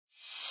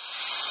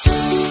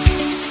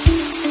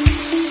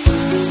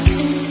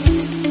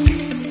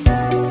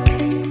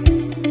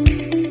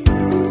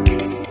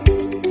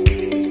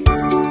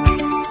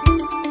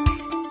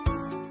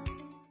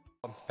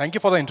thank you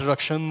for the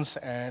introductions.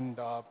 And,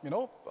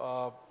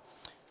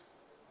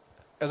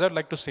 as I'd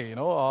like to say,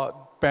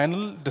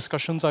 panel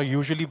discussions are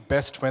usually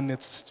best when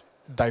it's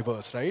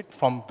diverse, right?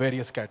 From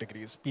various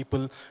categories,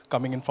 people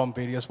coming in from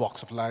various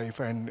walks of life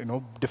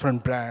and,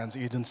 different brands,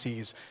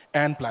 agencies,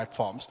 and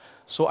platforms.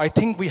 So I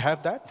think we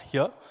have that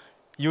here.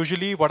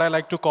 Usually what I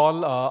like to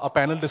call a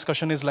panel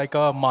discussion is like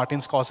a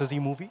Martin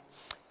Scorsese movie.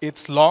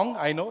 It's long,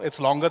 I know. It's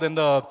longer than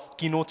the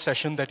keynote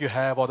session that you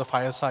have or the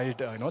fireside,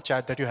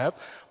 chat that you have.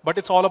 But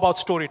it's all about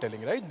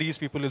storytelling, right? These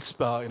people,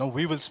 will,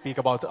 we will speak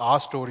about our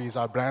stories,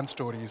 our brand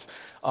stories.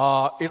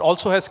 It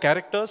also has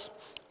characters,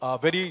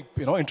 very,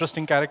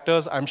 interesting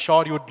characters. I'm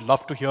sure you'd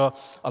love to hear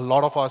a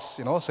lot of us,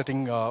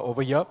 sitting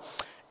over here.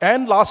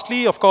 And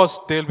lastly, of course,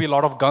 there'll be a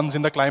lot of guns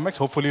in the climax.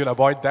 Hopefully, you'll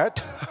avoid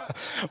that.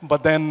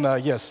 But then,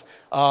 yes,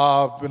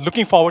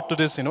 looking forward to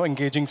this,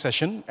 engaging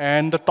session.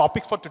 And the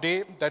topic for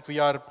today that we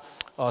are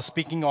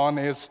speaking on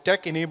is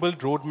tech-enabled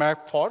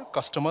roadmap for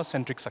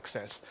customer-centric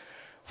success.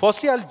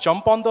 Firstly, I'll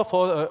jump on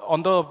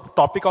the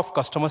topic of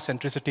customer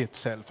centricity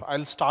itself.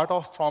 I'll start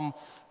off from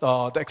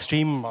the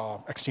extreme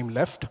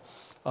left.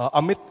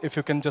 Amit, if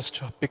you can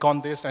just pick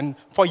on this, and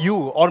for you,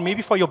 or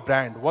maybe for your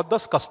brand, what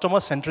does customer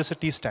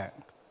centricity stand?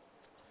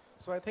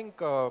 So I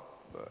think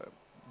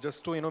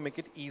just to make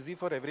it easy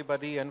for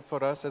everybody and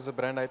for us as a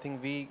brand, I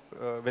think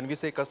when we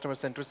say customer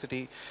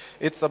centricity,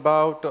 it's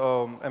about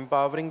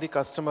empowering the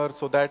customer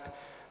so that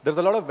there's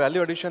a lot of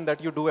value addition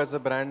that you do as a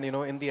brand,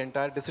 in the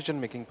entire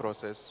decision-making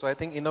process. So I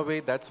think in a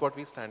way that's what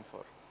we stand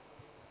for.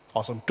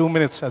 Awesome. 2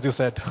 minutes, as you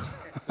said.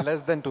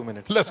 Less than 2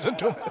 minutes. Less than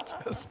 2 minutes.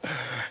 Yes.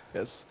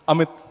 Yes.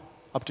 Amit,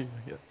 up to you.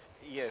 Yes.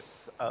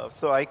 Yes.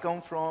 So I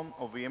come from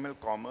VML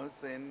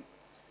Commerce,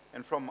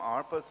 and from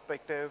our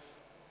perspective,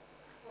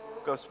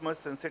 customer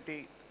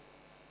sensitivity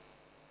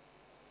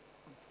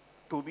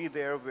to be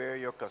there where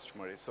your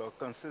customer is. So a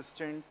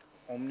consistent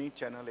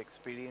omni-channel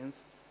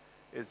experience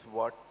is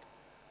what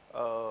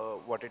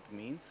it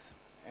means,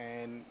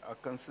 and a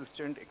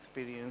consistent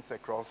experience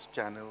across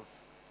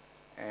channels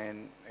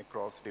and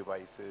across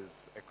devices,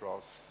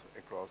 across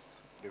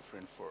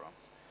different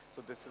forums.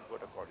 So this is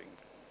what according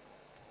to.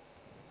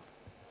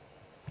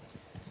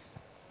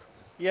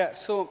 Yeah,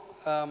 so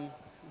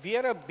we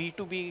are a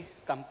B2B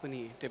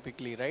company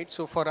typically, right?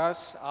 So for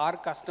us, our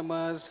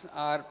customers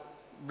are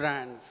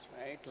brands,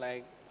 right?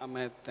 Like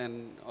Amit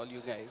and all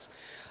you guys.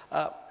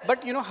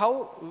 But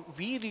how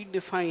we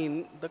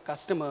redefine the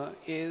customer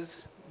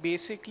is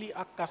basically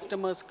a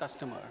customer's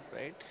customer,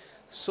 right?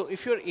 So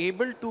if you're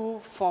able to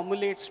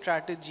formulate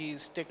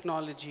strategies,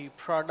 technology,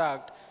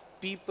 product,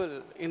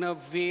 people in a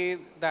way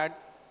that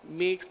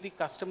makes the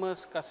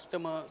customer's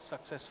customer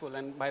successful,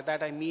 and by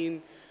that I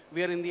mean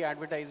we are in the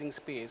advertising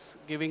space,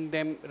 giving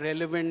them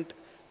relevant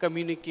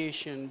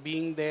communication,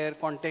 being there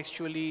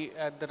contextually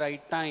at the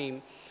right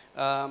time,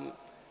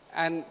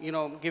 and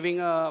giving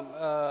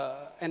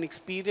an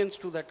experience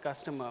to that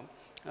customer,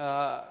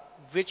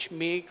 which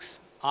makes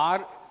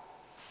our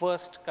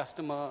first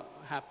customer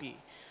happy.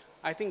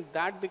 I think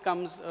that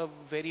becomes a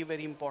very,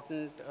 very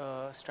important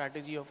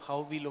strategy of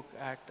how we look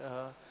at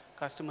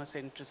customer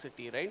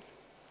centricity, right?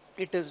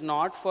 It is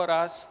not for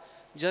us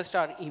just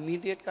our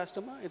immediate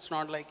customer. It's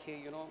not like, hey,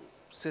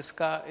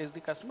 Cisca is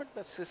the customer,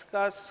 but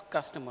Cisca's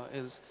customer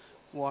is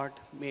what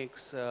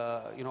makes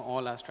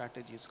all our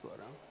strategies go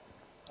around.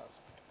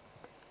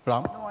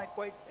 Ram? No, I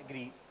quite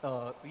agree.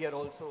 We are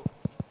also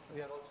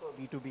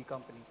a B2B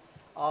company.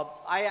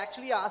 I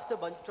actually asked a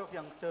bunch of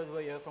youngsters who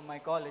were here from my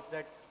college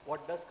that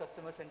what does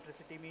customer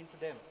centricity mean to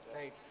them,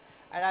 right?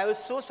 And I was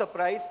so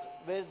surprised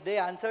when they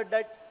answered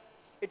that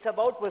it's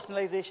about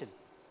personalization.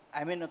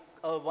 I mean,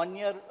 a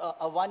one-year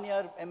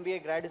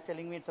MBA grad is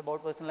telling me it's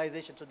about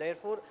personalization. So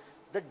therefore,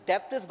 the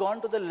depth has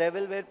gone to the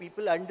level where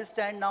people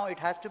understand now it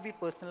has to be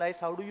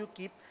personalized. How do you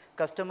keep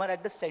customer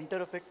at the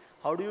center of it?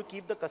 How do you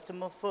keep the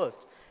customer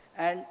first?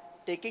 And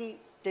taking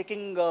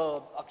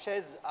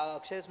Akshay's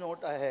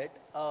note ahead,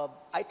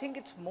 I think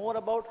it's more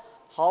about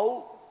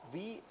how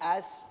we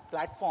as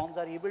platforms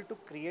are able to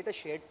create a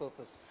shared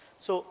purpose.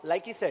 So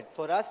like he said,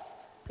 for us,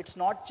 it's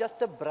not just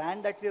the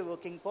brand that we are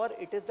working for,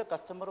 it is the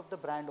customer of the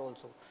brand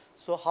also.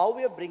 So how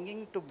we are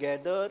bringing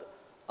together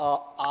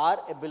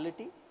our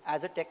ability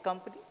as a tech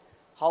company,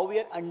 how we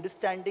are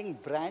understanding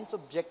brands'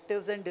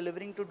 objectives and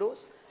delivering to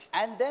those,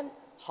 and then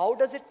how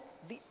does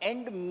the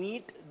end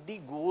meet the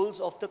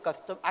goals of the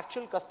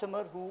actual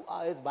customer who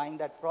is buying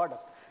that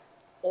product.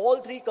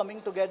 All three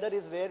coming together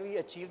is where we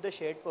achieve the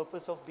shared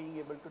purpose of being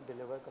able to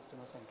deliver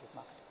customer-centric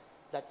marketing.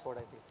 That's what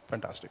I feel.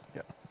 Fantastic,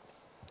 yeah.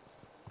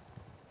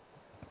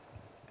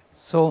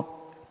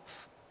 So,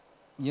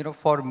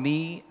 for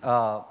me,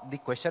 the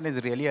question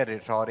is really a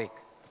rhetoric.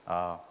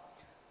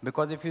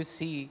 Because if you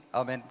see,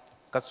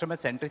 customer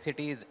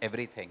centricity is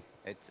everything.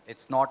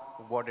 It's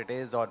not what it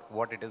is or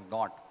what it is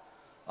not.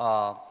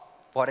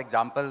 For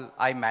example,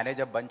 I manage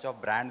a bunch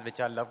of brands which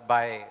are loved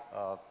by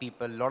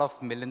people, a lot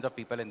of millions of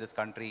people in this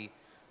country,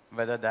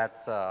 whether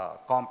that's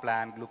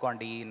Complan,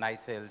 Glucon-D,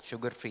 Nycil,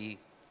 Sugar-Free,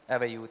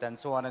 Everyouth, and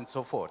so on and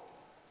so forth.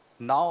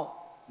 Now,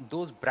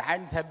 those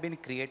brands have been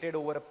created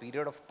over a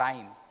period of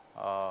time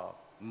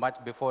much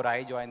before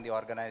I joined the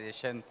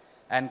organization,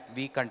 and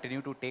we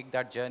continue to take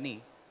that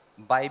journey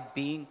by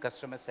being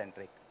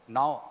customer-centric.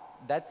 Now,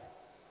 that's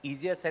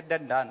easier said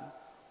than done.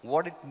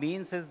 What it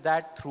means is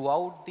that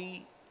throughout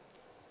the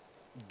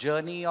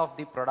journey of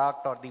the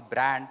product or the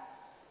brand,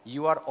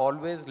 you are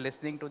always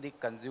listening to the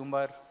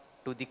consumer,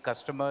 to the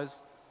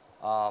customers,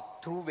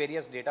 through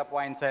various data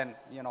points, and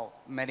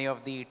many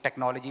of the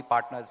technology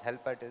partners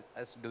help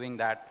us doing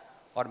that,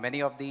 or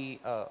many of the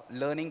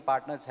learning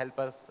partners help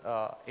us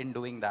in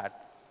doing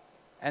that.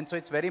 And so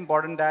it's very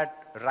important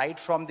that right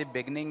from the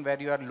beginning,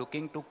 where you are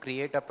looking to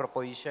create a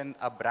proposition,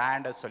 a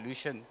brand, a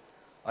solution,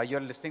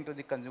 you're listening to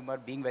the consumer,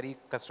 being very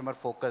customer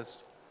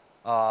focused.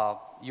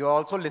 You're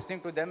also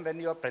listening to them when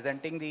you're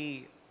presenting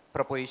the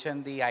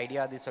proposition, the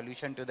idea, the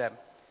solution to them,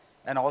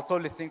 and also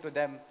listening to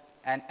them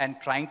and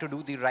trying to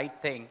do the right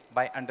thing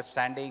by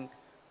understanding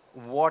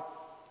what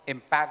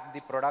impact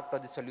the product or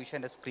the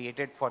solution has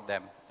created for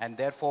them, and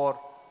therefore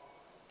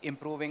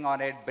improving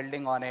on it,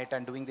 building on it,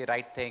 and doing the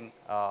right thing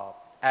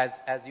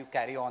as you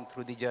carry on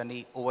through the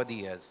journey over the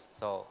years.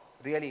 So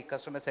really,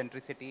 customer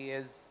centricity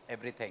is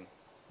everything.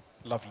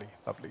 Lovely,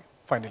 lovely.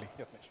 Finally,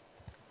 Yatnesh.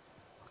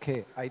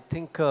 Okay, I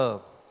think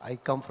I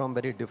come from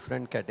very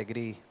different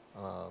category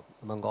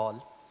among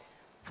all.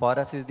 For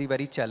us, it's the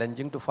very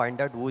challenging to find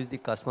out who is the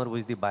customer, who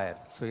is the buyer.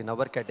 So in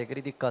our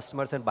category, the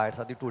customers and buyers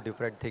are the two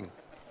different things.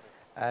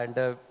 And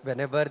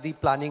whenever the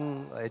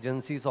planning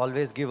agencies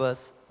always give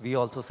us, we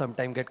also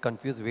sometimes get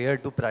confused where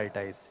to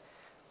prioritize.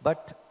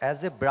 But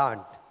as a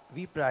brand,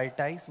 we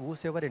prioritize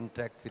whosoever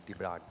interact with the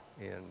brand,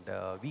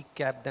 and we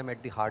keep them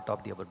at the heart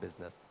of our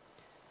business.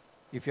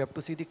 If you have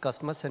to see the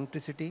customer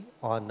centricity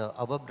on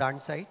our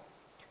brand side,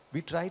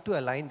 we try to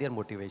align their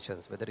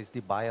motivations, whether it's the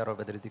buyer or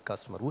whether it's the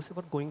customer,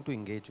 whosoever going to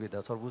engage with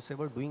us or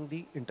whosoever doing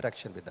the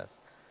interaction with us.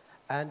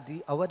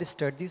 And our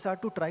strategies are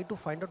to try to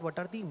find out what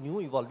are the new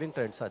evolving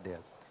trends are there.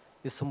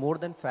 It's more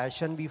than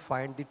fashion, we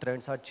find the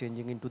trends are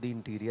changing into the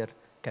interior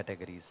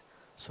categories.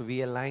 So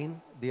we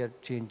align their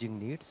changing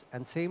needs,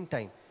 and same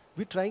time,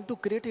 we're trying to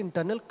create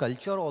internal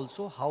culture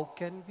also. How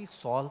can we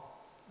solve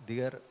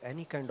their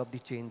any kind of the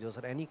changes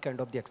or any kind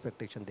of the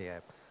expectation they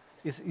have?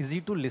 It's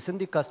easy to listen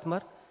the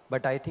customer,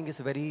 but I think it's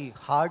very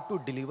hard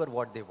to deliver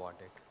what they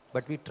wanted.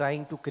 But we're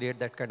trying to create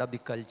that kind of the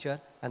culture,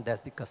 and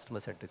that's the customer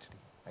centricity.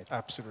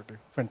 Absolutely,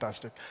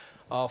 fantastic.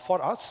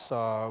 For us,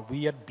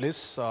 we at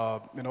Bliss,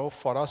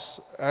 for us,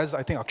 as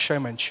I think Akshay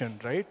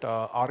mentioned, right,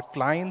 our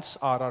clients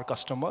are our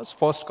customers,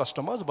 first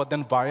customers, but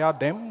then via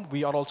them,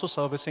 we are also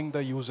servicing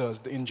the users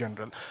in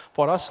general.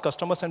 For us,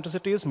 customer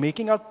centricity is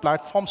making our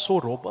platform so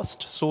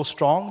robust, so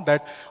strong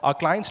that our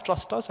clients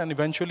trust us, and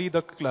eventually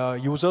the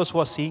users who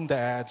are seeing the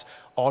ads,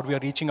 or we are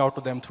reaching out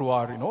to them through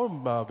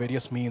our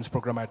various means,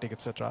 programmatic,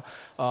 etc.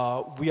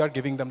 We are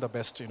giving them the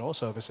best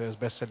services,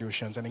 best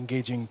solutions, and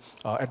engaging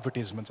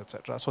advertisements,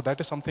 etc. So that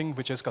is something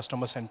which is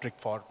customer centric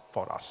for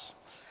us.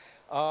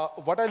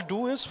 What I'll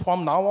do is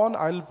from now on,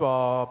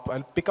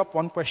 I'll pick up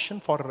one question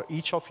for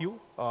each of you,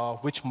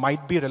 which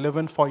might be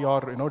relevant for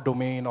your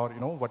domain or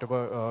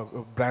whatever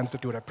brands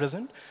that you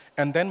represent,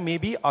 and then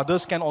maybe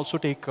others can also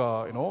take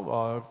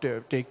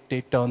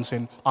take turns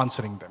in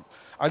answering them.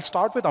 I'll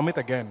start with Amit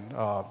again,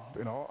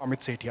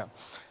 Amit Sethia.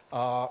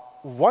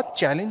 What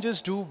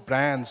challenges do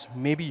brands,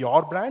 maybe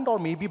your brand or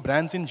maybe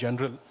brands in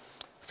general,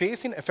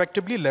 face in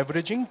effectively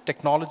leveraging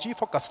technology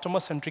for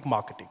customer-centric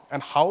marketing?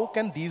 And how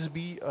can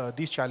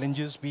these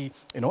challenges be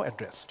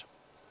addressed?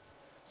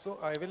 So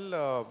I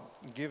will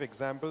give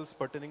examples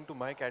pertaining to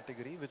my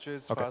category, which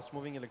is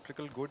fast-moving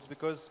electrical goods,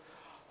 because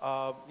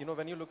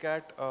when you look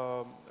at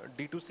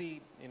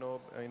D2C,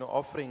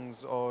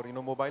 offerings or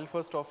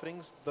mobile-first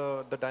offerings,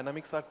 the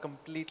dynamics are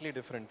completely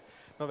different.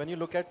 Now, when you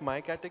look at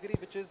my category,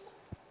 which is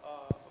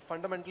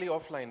fundamentally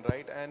offline,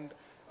 right, and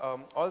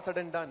all said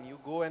and done, you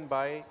go and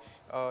buy,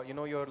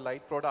 your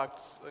light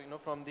products,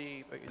 from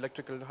the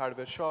electrical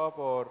hardware shop,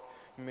 or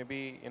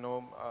maybe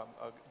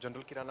a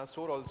general kirana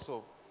store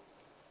also.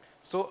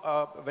 So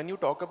when you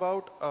talk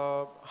about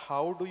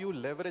how do you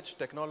leverage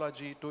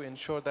technology to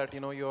ensure that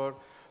your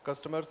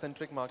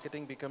customer-centric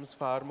marketing becomes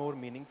far more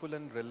meaningful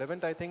and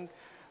relevant, I think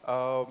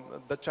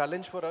the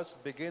challenge for us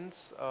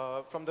begins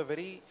from the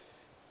very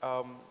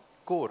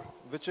core,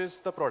 which is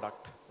the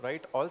product,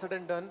 right? All said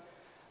and done,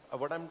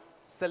 what I'm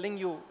selling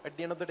you at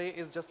the end of the day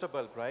is just a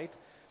bulb, right?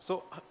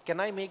 So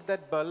can I make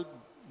that bulb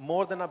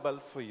more than a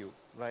bulb for you,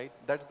 right?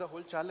 That's the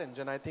whole challenge,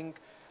 and I think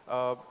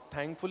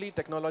thankfully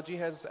technology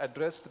has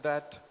addressed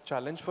that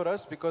challenge for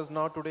us, because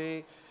now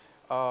today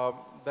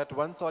that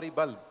one sorry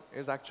bulb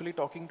is actually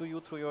talking to you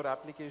through your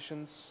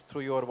applications,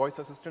 through your voice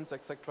assistants,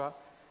 etc.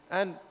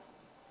 And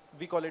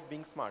we call it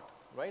being smart,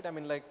 right? I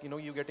mean, like,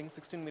 you getting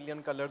 16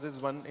 million colors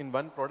in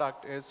one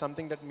product is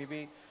something that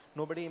maybe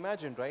nobody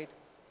imagined, right?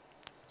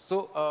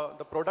 So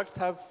the products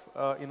have,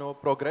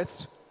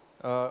 progressed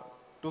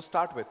to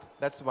start with.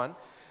 That's one.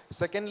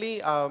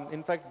 Secondly,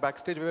 in fact,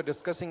 backstage we were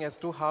discussing as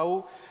to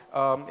how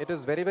it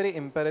is very, very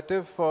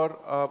imperative for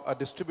a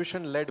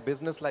distribution-led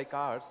business like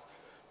ours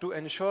to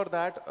ensure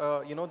that,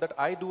 that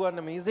I do an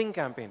amazing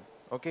campaign,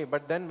 Okay,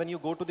 but then when you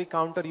go to the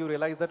counter, you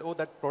realize that, oh,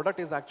 that product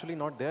is actually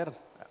not there,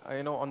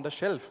 on the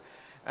shelf.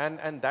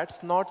 And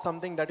that's not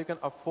something that you can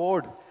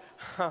afford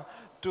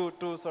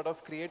to sort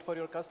of create for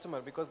your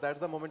customer, because that's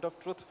the moment of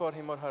truth for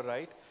him or her,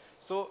 right?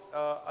 So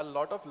a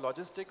lot of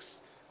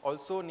logistics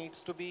also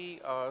needs to be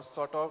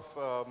sort of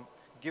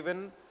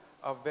given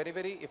a very,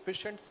 very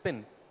efficient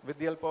spin with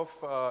the help of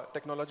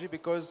technology,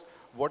 because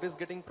what is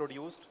getting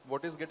produced,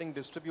 what is getting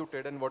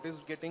distributed, and what is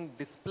getting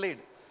displayed,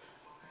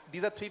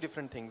 these are three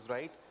different things,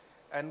 right?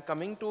 And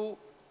coming to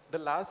the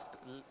last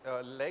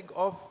leg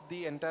of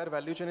the entire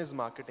value chain is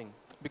marketing,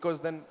 because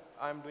then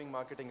I'm doing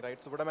marketing,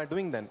 right? So what am I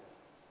doing then?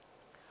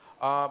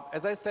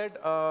 As I said,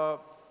 to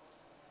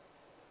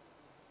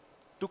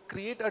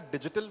create a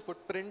digital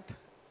footprint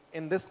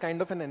in this kind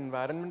of an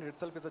environment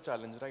itself is a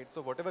challenge, right?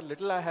 So whatever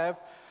little I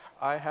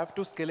have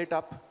to scale it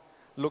up,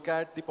 look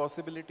at the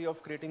possibility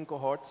of creating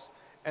cohorts,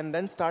 and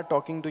then start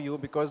talking to you,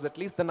 because at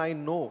least then I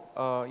know,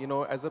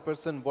 as a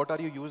person, what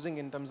are you using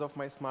in terms of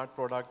my smart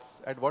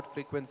products, at what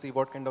frequency,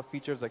 what kind of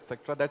features,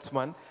 etc. That's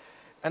one.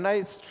 And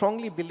I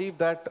strongly believe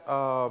that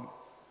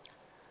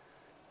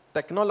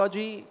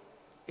technology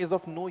is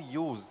of no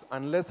use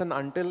unless and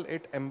until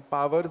it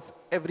empowers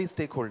every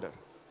stakeholder.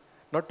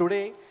 Now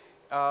today,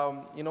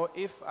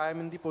 if I'm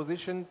in the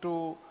position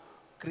to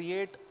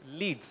create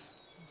leads,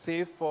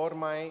 say for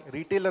my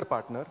retailer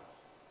partner,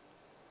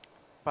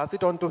 pass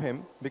it on to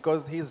him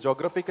because he's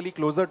geographically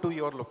closer to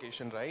your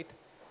location, right?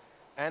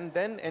 And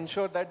then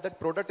ensure that that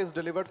product is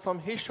delivered from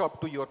his shop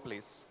to your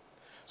place,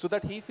 so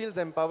that he feels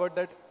empowered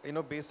that,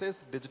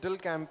 basis digital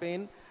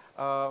campaign,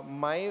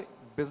 my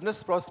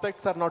business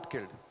prospects are not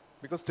killed.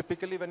 Because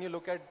typically when you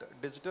look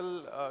at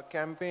digital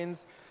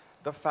campaigns,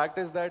 the fact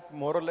is that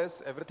more or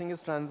less everything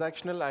is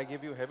transactional. I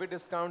give you heavy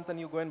discounts and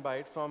you go and buy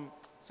it from,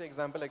 say,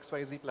 example,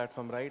 XYZ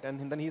platform, right?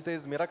 And then he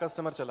says, Mera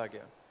customer chala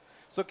gaya.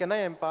 So can I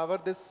empower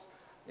this,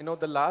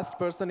 the last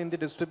person in the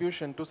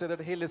distribution to say that,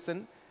 hey,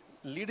 listen,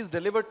 lead is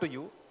delivered to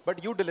you,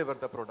 but you deliver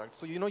the product.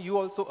 So, you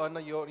also earn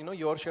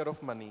your share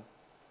of money.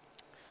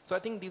 So I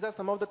think these are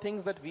some of the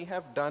things that we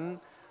have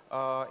done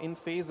in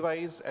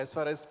phase-wise as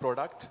far as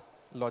product,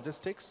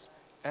 logistics,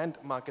 and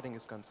marketing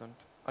is concerned.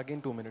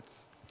 Again, 2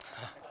 minutes.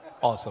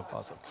 Awesome,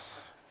 awesome.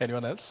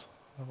 Anyone else?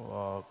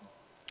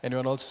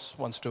 Anyone else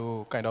wants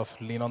to kind of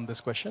lean on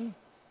this question?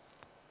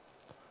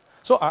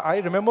 So I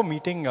remember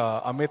meeting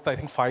Amit, I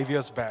think 5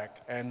 years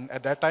back, and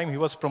at that time he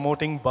was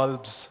promoting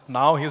bulbs.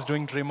 Now he's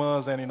doing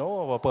trimmers and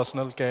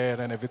personal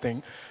care and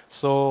everything.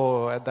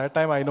 So at that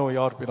time I know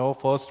your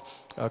first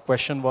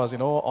question was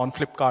on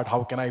Flipkart,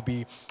 how can I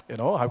be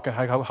how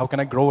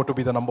can I grow to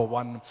be the number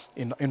one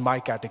in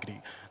my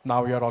category?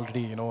 Now you're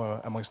already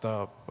amongst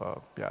the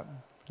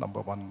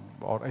number one,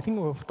 or I think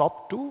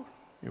top two.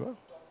 You were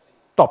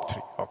top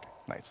three. Okay,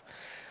 nice.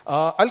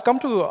 I'll come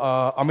to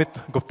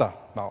Amit Gupta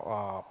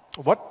now.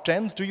 What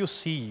trends do you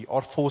see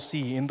or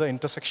foresee in the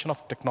intersection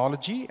of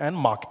technology and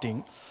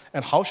marketing,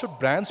 and how should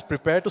brands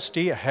prepare to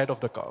stay ahead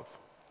of the curve?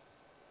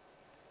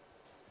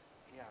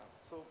 Yeah,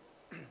 so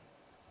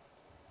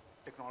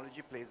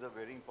technology plays a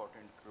very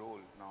important role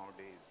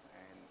nowadays,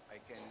 and I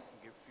can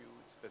give you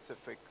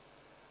specific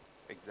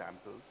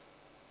examples.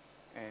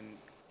 And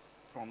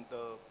from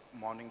the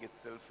morning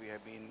itself, we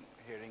have been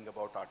hearing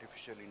about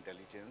artificial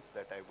intelligence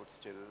that I would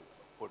still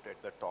put at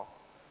the top.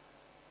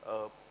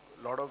 A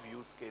lot of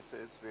use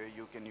cases where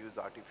you can use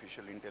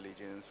artificial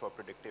intelligence for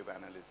predictive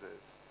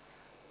analysis,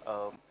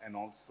 and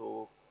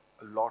also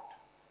a lot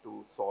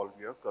to solve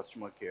your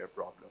customer care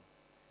problem.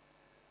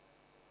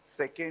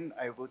 Second,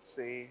 I would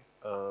say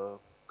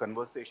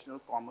conversational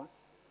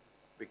commerce,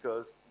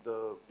 because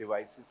the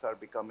devices are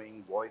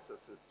becoming voice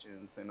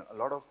assistants and a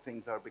lot of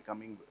things are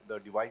becoming, the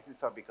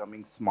devices are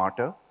becoming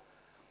smarter.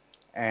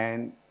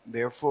 And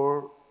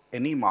therefore,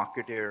 any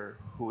marketer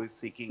who is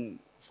seeking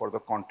for the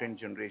content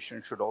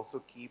generation should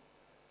also keep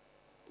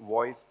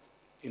voice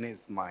in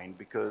his mind,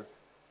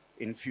 because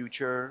in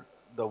future,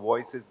 the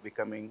voice is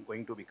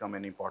going to become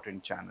an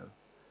important channel.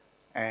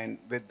 And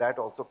with that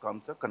also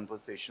comes a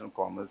conversational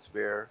commerce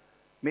where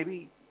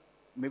maybe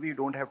you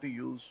don't have to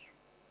use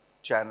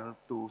channel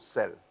to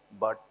sell,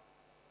 but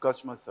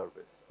customer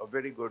service, a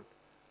very good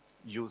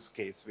use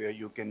case where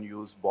you can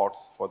use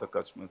bots for the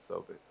customer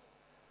service.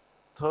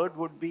 Third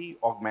would be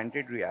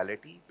augmented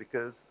reality,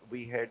 because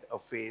we had a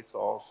phase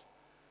of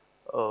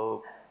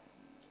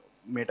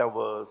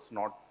metaverse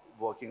not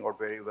working out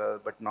very well,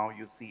 but now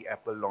you see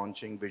Apple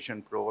launching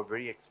Vision Pro, a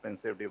very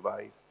expensive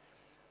device.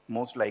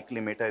 Most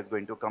likely Meta is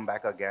going to come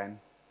back again.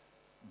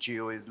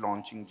 Geo is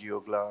launching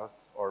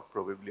GeoGlass, or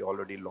probably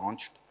already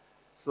launched.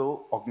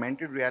 So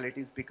augmented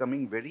reality is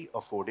becoming very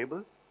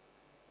affordable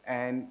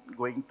and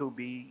going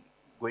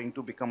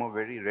to become a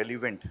very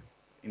relevant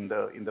in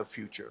the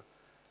future.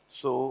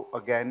 So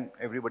again,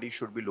 everybody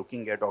should be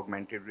looking at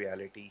augmented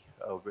reality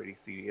very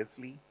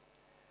seriously.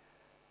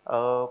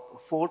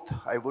 Fourth,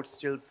 I would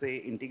still say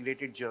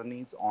integrated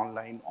journeys,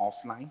 online,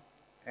 offline,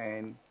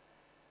 and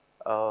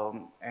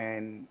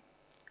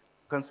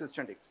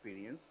consistent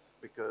experience,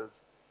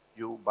 because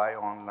you buy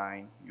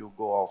online, you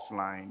go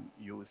offline,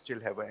 you still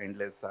have an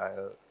endless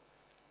aisle.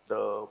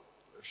 The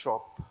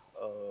shop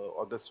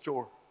or the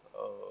store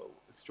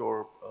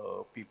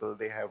people,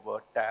 they have a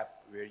tab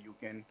where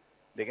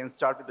they can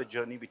start with the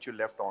journey which you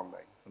left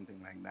online, something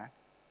like that.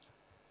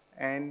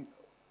 And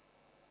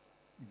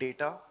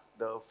data,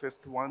 the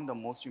fifth one, the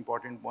most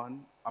important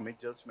one, Amit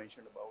just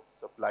mentioned about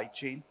supply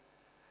chain.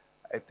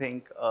 I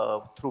think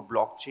through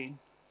blockchain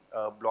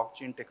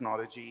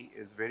technology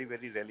is very,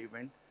 very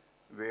relevant,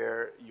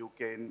 where you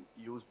can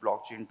use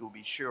blockchain to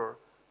be sure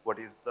what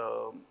is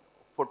the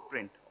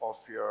footprint of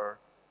your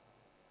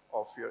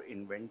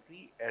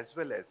inventory as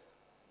well as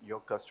your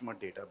customer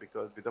data.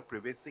 Because with the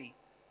privacy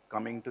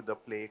coming to the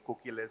play,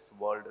 cookieless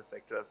world,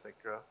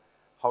 etc.,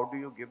 how do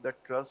you give the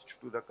trust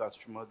to the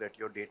customer that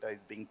your data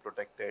is being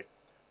protected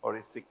or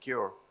is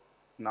secure?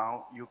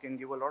 Now you can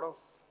give a lot of,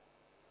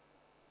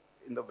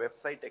 in the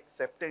website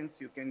acceptance,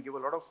 you can give a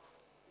lot of,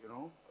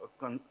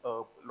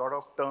 a lot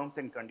of terms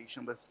and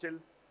conditions, but still,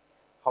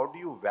 how do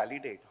you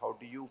validate? How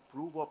do you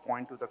prove or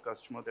point to the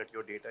customer that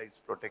your data is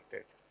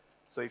protected?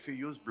 So if you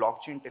use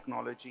blockchain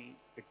technology,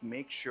 it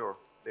makes sure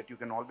that you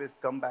can always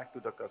come back to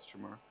the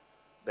customer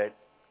that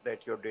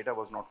your data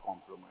was not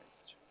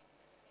compromised.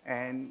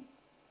 And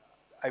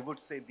I would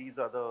say these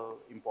are the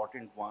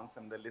important ones,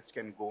 and the list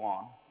can go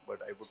on, but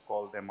I would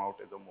call them out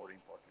as the more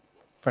important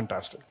ones.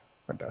 Fantastic.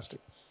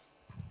 Fantastic.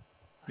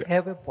 I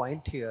have a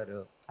point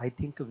here. I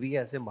think we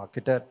as a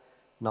marketer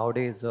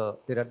nowadays,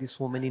 there are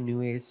so many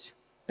new age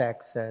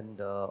techs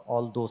and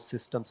all those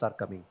systems are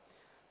coming.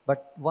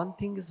 But one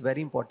thing is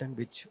very important,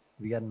 which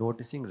we are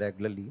noticing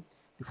regularly.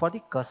 For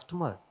the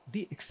customer,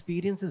 the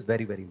experience is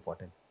very, very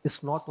important.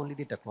 It's not only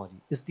the technology,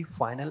 it's the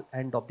final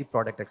end of the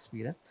product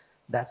experience.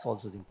 That's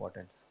also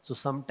important. So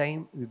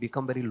sometimes we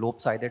become very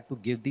lopsided to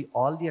give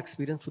all the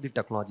experience to the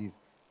technologies,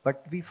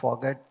 but we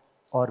forget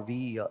or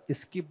we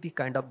skip the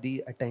kind of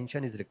the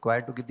attention is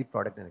required to give the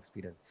product and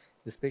experience.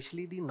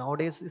 Especially the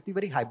nowadays is the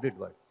very hybrid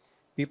world.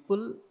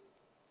 People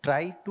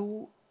try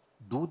to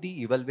do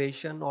the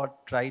evaluation or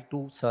try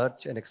to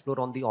search and explore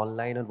on the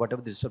online and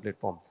whatever digital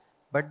platform,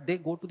 but they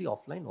go to the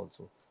offline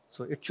also.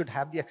 So it should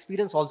have the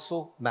experience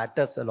also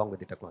matters along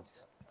with the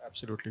technologies.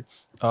 Absolutely.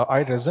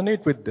 I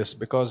resonate with this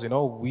because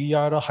we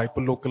are a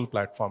hyperlocal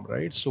platform,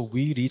 right? So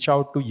we reach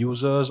out to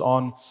users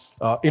on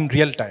in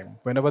real time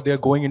whenever they are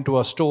going into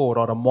a store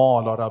or a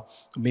mall or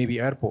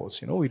maybe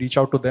airports. We reach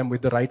out to them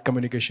with the right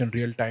communication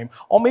real time,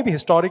 or maybe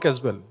historic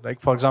as well.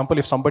 Like for example,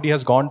 if somebody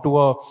has gone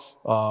to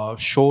a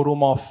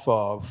showroom of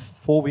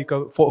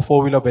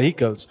four-wheeler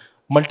vehicles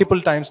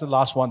multiple times in the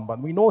last 1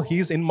 month, we know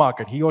he's in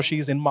market, he or she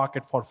is in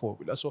market for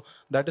four-wheeler. So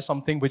that is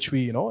something which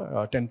we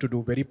tend to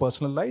do very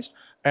personalized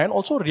and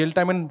also real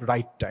time and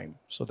right time.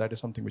 So that is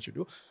something which you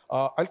do.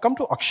 I'll come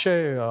to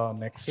Akshay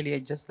next. Actually, I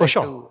just like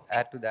to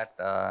add to that,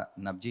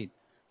 Navjeet.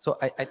 So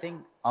I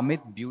think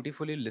Amit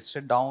beautifully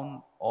listed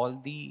down all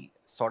the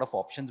sort of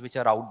options which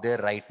are out there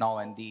right now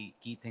and the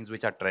key things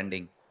which are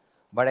trending.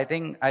 But I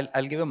think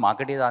I'll give a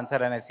marketer's answer,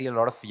 and I see a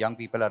lot of young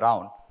people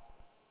around.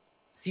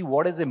 See,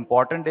 what is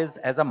important is,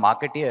 as a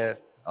marketeer,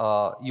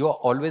 you are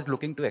always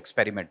looking to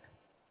experiment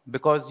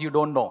because you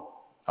don't know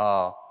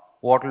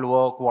what will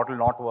work, what will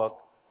not work.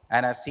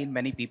 And I've seen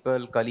many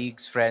people,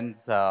 colleagues,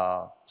 friends,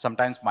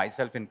 sometimes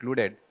myself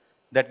included,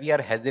 that we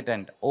are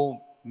hesitant. Oh,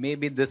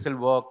 maybe this will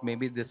work,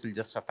 maybe this will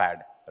just a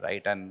fad,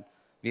 right? And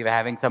we were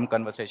having some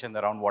conversation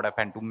around what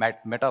happened to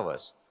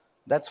metaverse.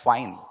 That's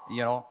fine,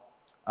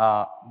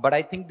 but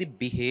I think the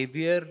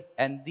behavior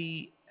and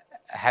the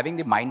having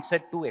the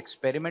mindset to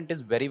experiment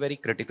is very, very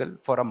critical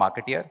for a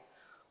marketeer,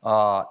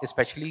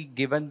 especially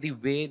given the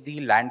way the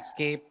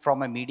landscape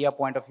from a media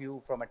point of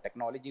view, from a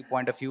technology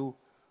point of view,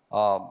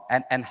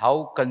 and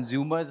how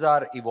consumers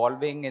are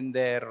evolving in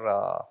their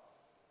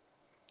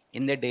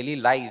daily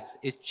lives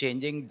is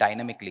changing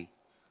dynamically.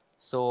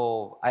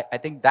 So I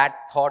think that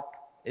thought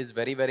is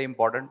very, very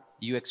important.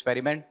 You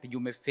experiment, you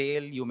may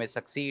fail, you may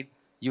succeed,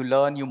 you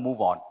learn, you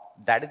move on.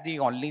 That is the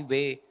only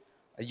way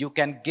you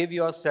can give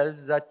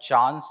yourselves a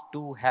chance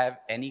to have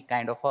any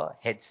kind of a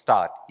head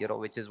start,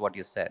 which is what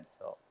you said.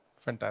 So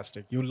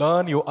fantastic. You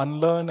learn, you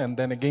unlearn, and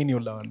then again you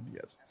learn.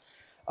 Yes.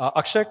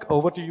 Akshay,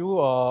 over to you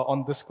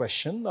on this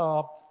question.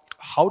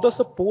 How does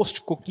the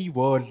post-cookie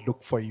world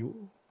look for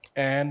you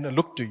and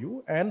look to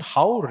you, and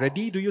how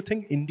ready do you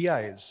think India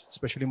is,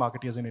 especially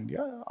marketers in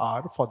India,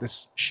 are for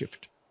this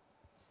shift?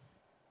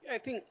 I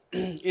think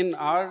in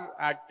our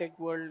ad tech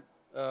world,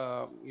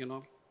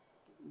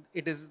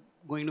 it is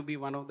going to be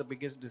one of the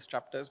biggest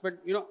disruptors. But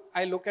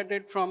I look at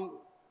it from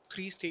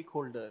three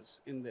stakeholders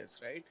in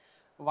this, right?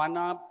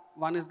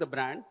 One is the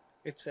brand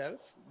itself,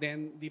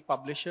 then the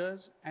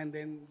publishers, and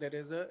then there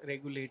is a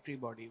regulatory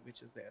body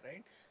which is there,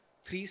 right?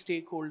 Three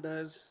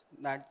stakeholders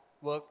that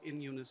work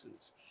in unison.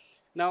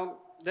 Now,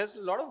 there's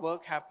a lot of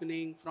work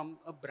happening from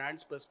a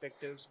brand's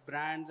perspectives.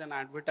 Brands and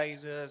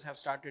advertisers have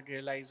started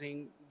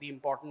realizing the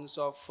importance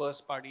of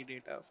first-party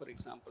data, for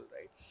example,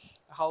 right?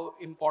 How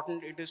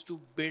important it is to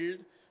build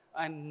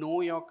and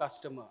know your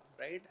customer,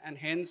 right? And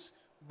hence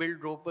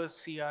build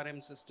robust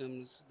CRM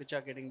systems which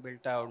are getting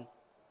built out.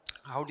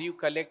 how do you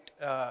collect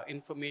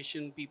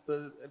information,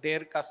 people,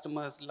 their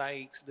customers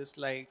likes,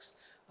 dislikes,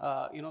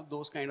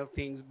 those kind of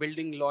things,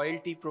 building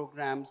loyalty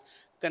programs,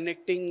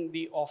 connecting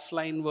the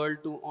offline world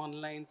to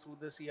online through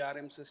the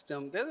CRM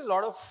system. There's a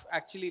lot of,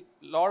 actually,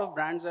 a lot of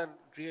brands are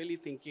really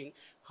thinking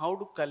how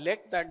to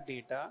collect that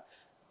data,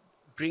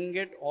 bring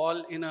it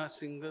all in a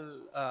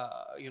single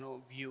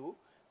view,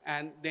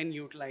 and then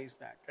utilize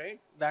that, right?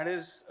 That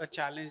is a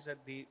challenge that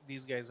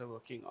these guys are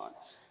working on.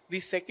 The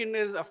second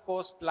is, of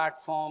course,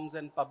 platforms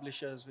and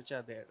publishers which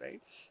are there,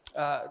 right?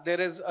 There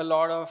is a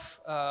lot of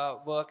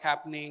work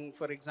happening,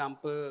 for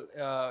example,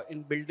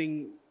 in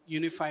building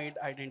unified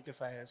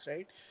identifiers,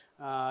 right?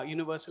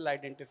 Universal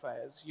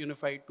identifiers,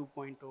 unified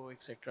 2.0,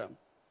 etc.,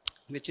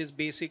 which is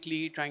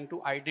basically trying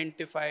to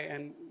identify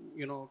and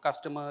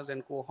customers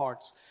and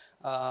cohorts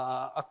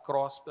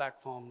across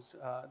platforms.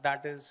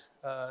 That is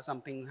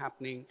something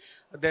happening.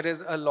 There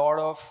is a lot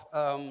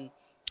of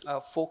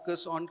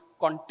focus on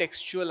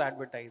contextual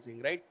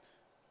advertising, right?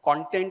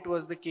 Content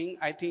was the king.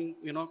 I think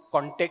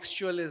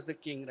contextual is the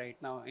king right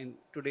now in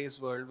today's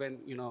world, when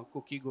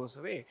cookie goes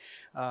away.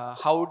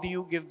 How do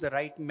you give the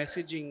right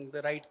messaging,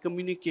 the right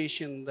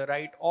communication, the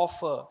right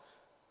offer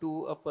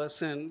to a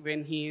person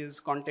when he is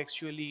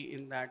contextually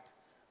in that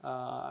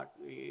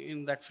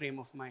frame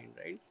of mind,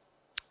 right?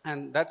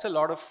 And that's a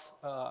lot of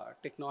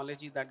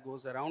technology that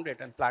goes around it,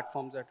 and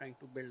platforms are trying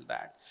to build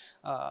that.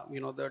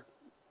 The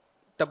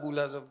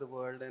Tabulas of the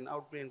world and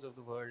Outbrains of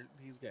the world,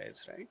 these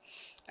guys, right?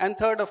 And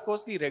third, of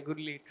course, the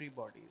regulatory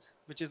bodies,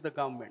 which is the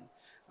government,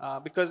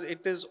 because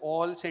it is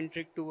all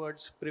centric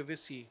towards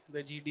privacy,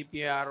 the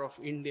GDPR of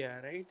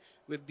India, right?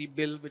 With the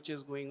bill which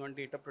is going on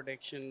data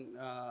protection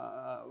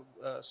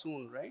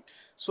soon, right?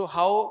 So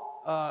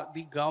how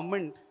the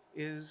government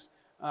is,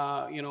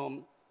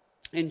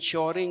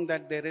 ensuring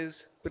that there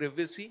is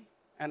privacy,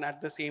 and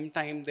at the same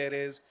time there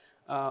is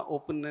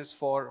openness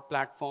for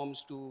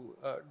platforms to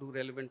do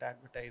relevant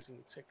advertising,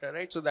 etc.,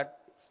 right? So that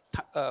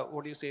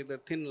what do you say, the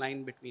thin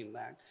line between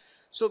that.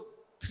 So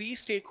three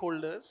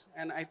stakeholders,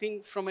 and I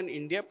think from an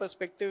India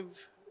perspective,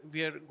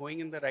 we are going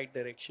in the right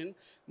direction.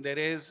 There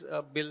is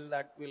a bill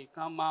that will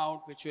come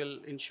out which will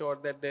ensure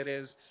that there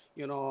is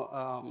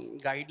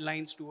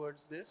guidelines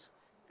towards this,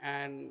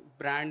 and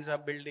brands are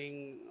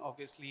building,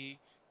 obviously,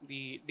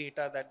 the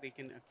data that they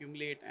can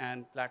accumulate,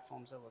 and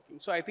platforms are working.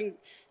 So I think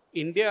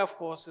India, of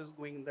course, is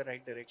going in the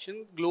right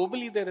direction.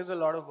 Globally, there is a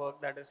lot of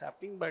work that is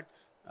happening, but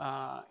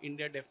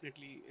India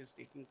definitely is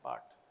taking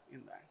part in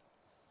that.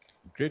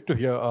 Great to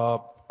hear.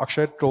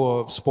 Akshay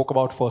spoke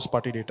about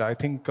first-party data. I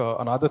think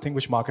another thing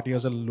which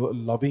marketeers are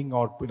loving,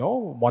 or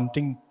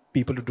wanting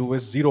people to do,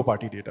 is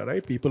zero-party data,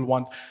 right? People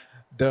want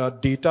the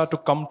data to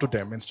come to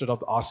them instead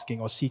of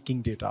asking or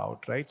seeking data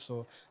out, right?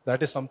 So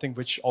that is something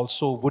which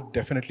also would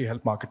definitely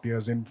help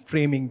marketeers in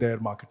framing their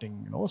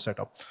marketing,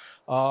 setup.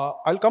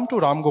 I'll come to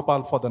Ram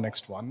Gopal for the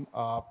next one.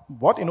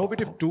 What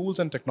innovative tools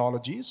and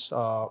technologies,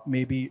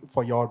 maybe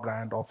for your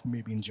brand or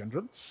maybe in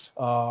general,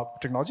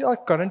 technology are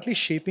currently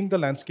shaping the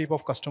landscape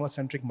of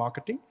customer-centric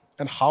marketing,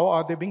 and how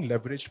are they being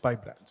leveraged by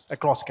brands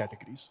across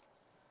categories?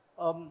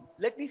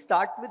 Let me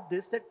start with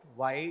this, that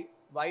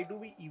why do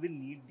we even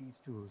need these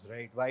tools,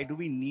 right? Why do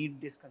we need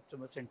this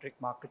customer-centric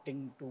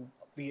marketing to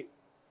be,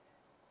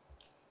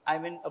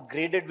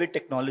 upgraded with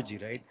technology,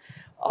 right?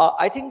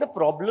 I think the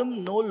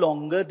problem no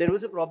longer, there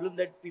was a problem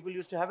that people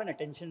used to have an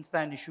attention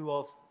span issue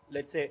of,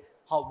 let's say,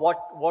 what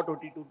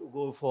OTT to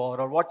go for,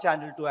 or what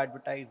channel to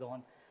advertise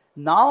on.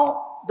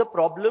 Now the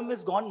problem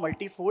is gone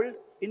multifold.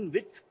 In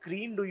which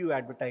screen do you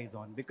advertise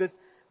on? Because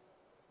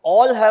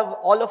all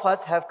of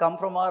us have come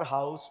from our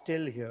house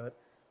till here.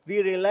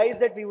 We realize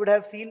that we would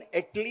have seen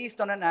at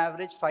least on an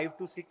average 5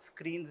 to 6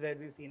 screens where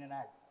we've seen an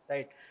ad,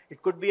 right?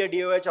 It could be a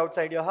DOH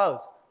outside your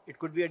house. It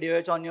could be a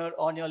DOH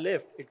on your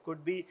lift. It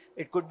could be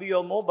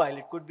your mobile.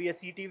 It could be a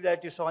CTV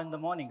that you saw in the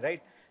morning,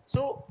 right?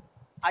 So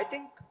I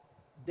think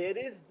there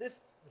is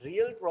this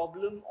real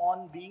problem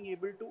on being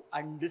able to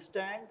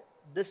understand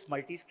this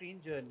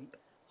multi-screen journey,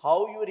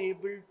 how you're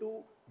able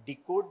to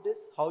decode this,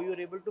 how you're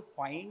able to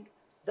find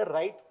the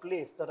right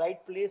place. The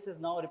right place is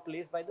now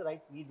replaced by the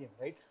right medium,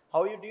 right?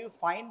 Do you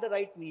find the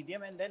right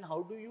medium, and then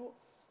how do you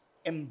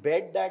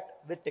embed that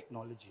with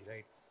technology,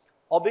 right?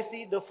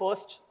 Obviously, the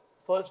first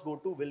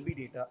go-to will be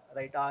data,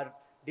 right? Our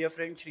dear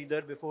friend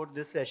Sridhar before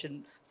this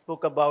session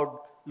spoke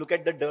about, look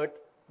at the dirt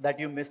that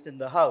you missed in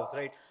the house,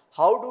 right?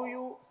 How do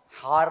you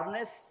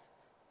harness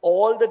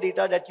all the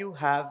data that you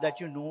have,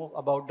 that you know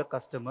about the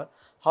customer?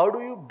 How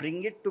do you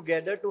bring it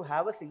together to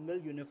have a single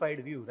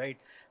unified view, right?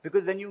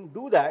 Because when you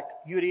do that,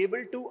 you're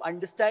able to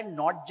understand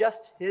not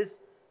just his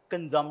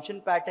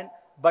consumption pattern,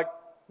 but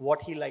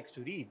what he likes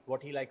to read,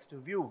 what he likes to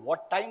view,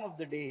 what time of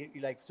the day he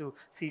likes to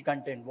see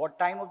content, what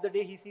time of the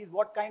day he sees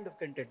what kind of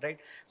content, right?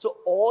 So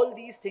all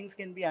these things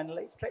can be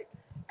analyzed, right?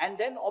 And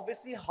then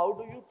obviously, how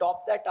do you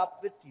top that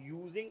up with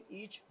using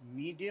each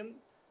medium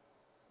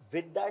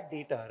with that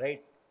data,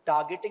 right?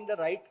 Targeting the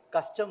right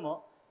customer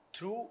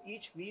through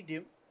each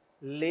medium,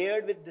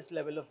 layered with this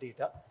level of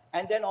data.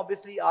 And then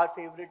obviously our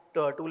favorite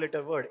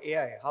two-letter word,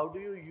 AI. How do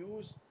you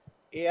use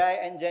AI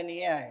and Gen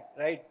AI,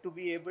 right, to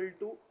be able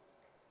to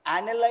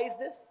analyze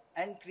this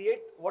and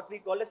create what we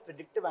call as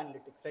predictive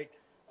analytics, right?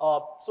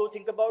 So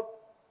think about,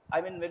 I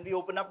mean, when we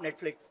open up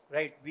Netflix,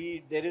 right,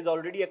 there is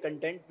already a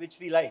content which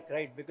we like,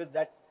 right? Because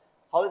that's,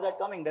 how is that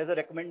coming? There's a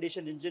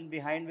recommendation engine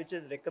behind which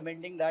is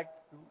recommending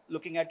that,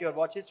 looking at your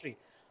watch history.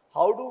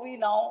 How do we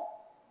now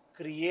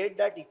create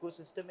that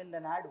ecosystem in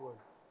an ad world?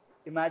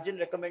 Imagine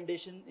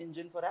recommendation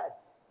engine for ads,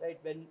 right?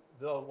 When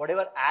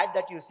whatever ad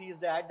that you see is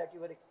the ad that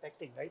you were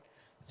expecting, right?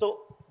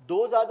 So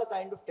those are the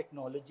kind of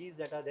technologies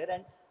that are there,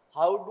 and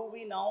how do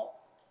we now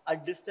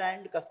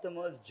understand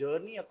customers'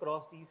 journey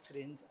across these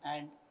screens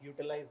and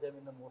utilize them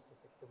in the most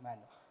effective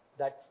manner?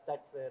 That's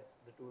where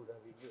the tools are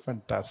being used.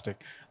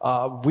 Fantastic.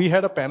 We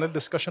had a panel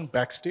discussion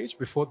backstage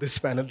before this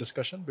panel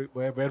discussion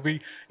where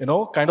we,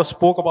 kind of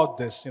spoke about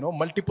this,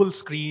 multiple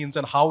screens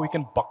and how we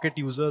can bucket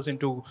users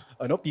into,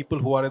 people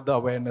who are at the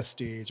awareness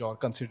stage or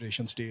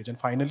consideration stage, and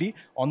finally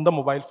on the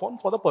mobile phone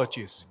for the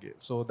purchase scale.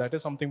 So that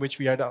is something which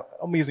we had an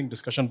amazing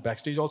discussion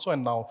backstage also,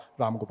 and now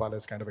Ram Gopal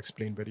has kind of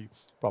explained very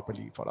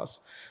properly for us.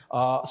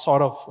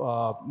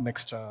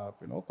 Next,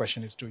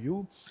 question is to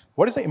you.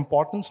 What is the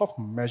importance of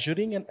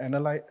measuring and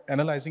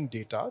analyzing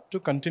data to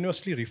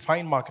continuously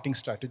refine marketing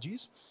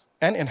strategies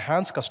and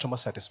enhance customer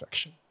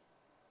satisfaction?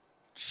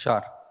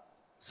 Sure.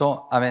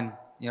 So, I mean,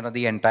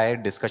 the entire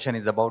discussion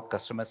is about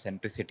customer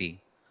centricity.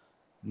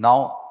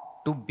 Now,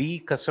 to be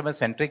customer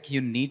centric, you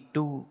need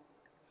to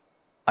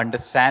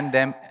understand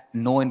them,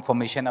 know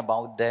information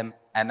about them,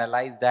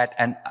 analyze that,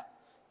 and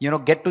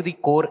get to the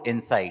core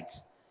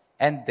insights.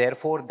 And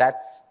therefore,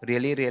 that's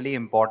really, really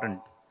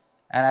important.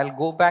 And I'll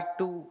go back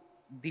to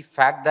the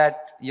fact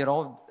that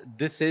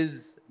this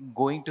is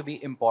going to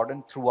be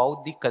important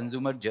throughout the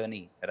consumer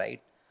journey,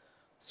 right?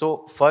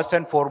 So first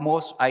and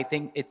foremost, I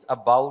think it's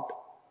about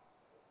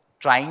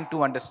trying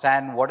to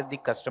understand what is the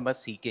customer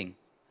seeking.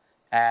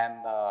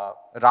 And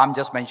Ram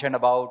just mentioned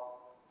about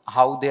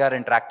how they are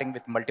interacting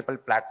with multiple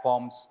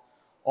platforms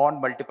on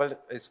multiple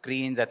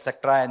screens,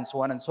 etc., and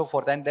so on and so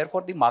forth. And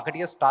therefore, the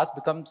marketer's task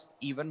becomes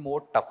even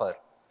more tougher,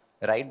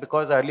 right?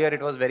 Because earlier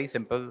it was very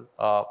simple.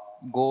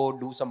 Go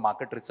do some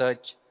market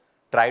research,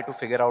 try to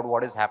figure out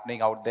what is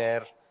happening out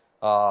there,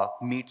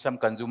 meet some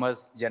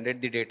consumers, generate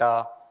the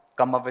data,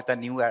 come up with a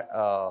new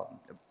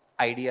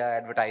idea,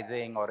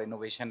 advertising or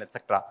innovation,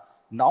 etc.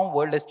 Now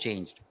world has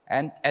changed,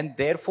 and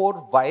therefore,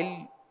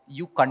 while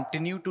you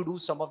continue to do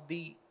some of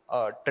the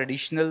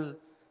traditional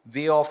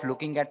way of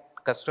looking at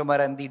customer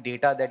and the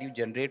data that you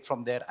generate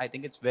from there, I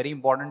think it's very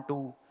important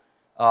to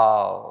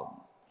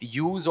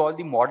use all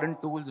the modern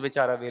tools which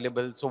are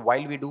available. So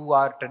while we do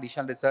our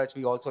traditional research,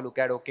 we also look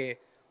at, okay,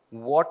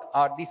 what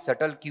are the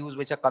subtle cues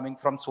which are coming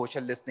from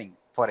social listening,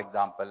 for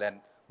example, and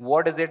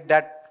what is it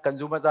that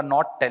consumers are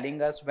not telling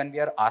us when we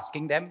are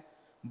asking them,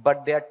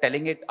 but they are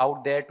telling it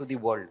out there to the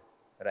world,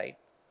 right?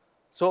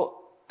 So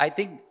I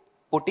think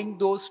putting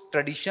those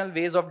traditional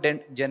ways of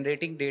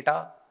generating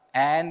data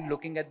and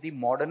looking at the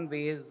modern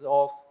ways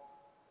of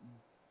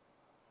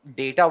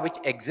data which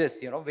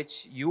exists,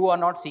 which you are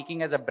not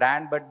seeking as a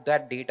brand, but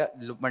that data,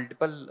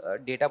 multiple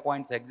data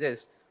points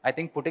exist. I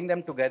think putting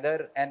them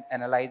together and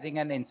analyzing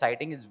and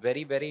inciting is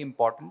very, very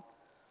important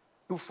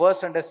to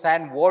first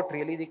understand what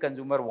really the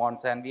consumer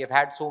wants. And we have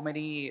had so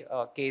many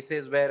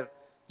cases where,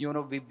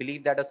 we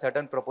believe that a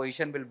certain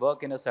proposition will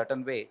work in a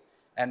certain way.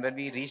 And when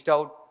we reached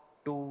out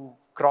to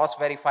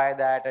cross-verify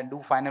that and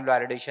do final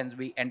validations,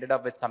 we ended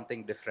up with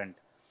something different.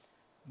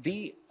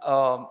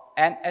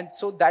 And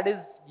so that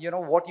is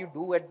what you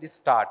do at the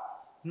start.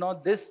 Now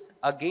this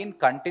again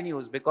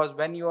continues, because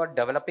when you are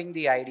developing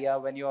the idea,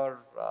 when you are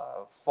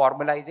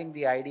formalizing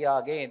the idea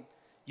again,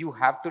 you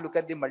have to look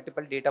at the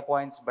multiple data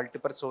points,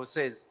 multiple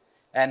sources,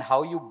 and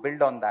how you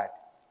build on that.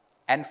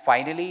 And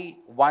finally,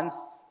 once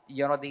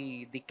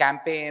the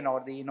campaign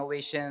or the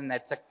innovation,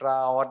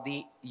 etc., or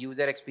the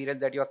user experience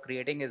that you are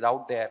creating is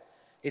out there,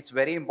 it's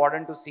very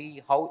important to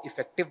see how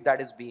effective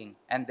that is being,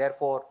 and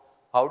therefore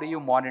how do you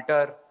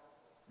monitor,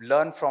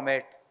 learn from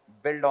it,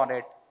 build on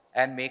it,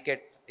 and make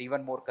it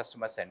even more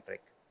customer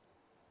centric.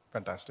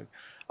 Fantastic.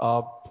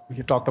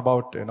 You talked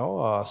about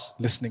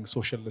listening,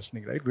 social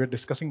listening, right? We're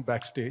discussing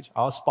backstage.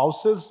 Our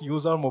spouses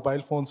use our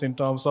mobile phones in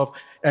terms of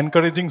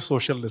encouraging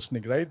social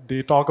listening, right?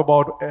 They talk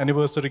about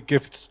anniversary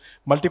gifts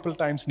multiple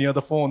times near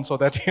the phone so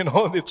that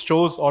it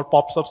shows or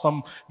pops up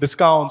some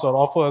discounts or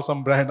offers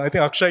some brand. I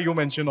think Akshay, you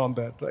mentioned on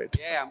that, right?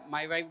 Yeah,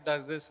 my wife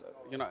does this.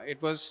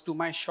 It was to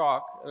my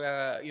shock.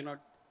 A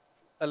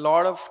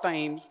lot of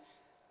times,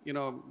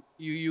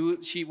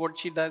 what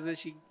she does is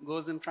she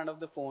goes in front of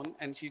the phone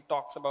and she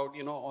talks about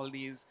all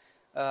these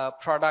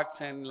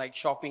products and like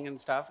shopping and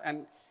stuff,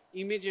 and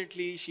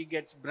immediately she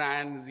gets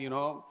brands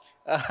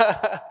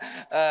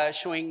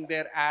showing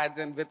their ads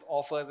and with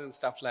offers and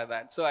stuff like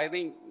that. So I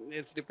think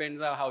it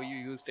depends on how you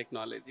use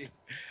technology.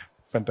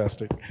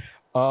 Fantastic.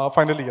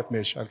 Finally,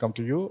 Yatnesh, I'll come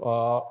to you.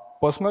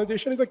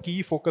 Personalization is a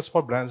key focus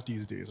for brands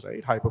these days,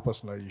 right?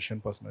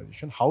 Hyper-personalization,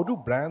 personalization. How do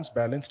brands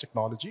balance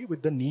technology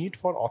with the need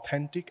for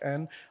authentic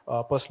and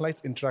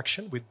personalized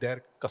interaction with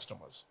their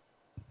customers?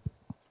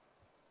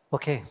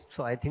 Okay,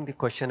 so I think the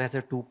question has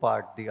a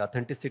two-part, the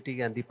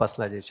authenticity and the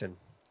personalization.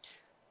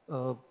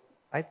 Uh,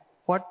 I,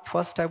 what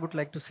first I would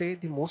like to say,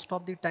 the most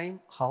of the time,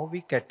 how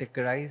we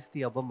categorize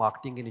the our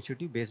marketing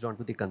initiative based on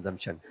to the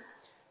consumption,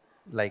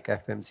 like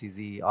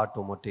FMCG,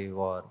 automotive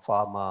or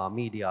pharma,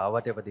 media,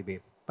 whatever the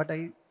way. But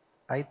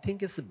I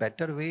think it's a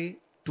better way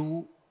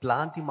to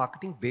plan the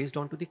marketing based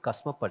on to the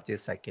customer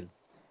purchase cycle.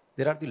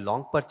 There are the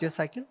long purchase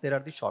cycle, there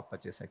are the short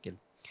purchase cycle.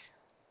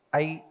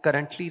 I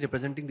currently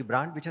representing the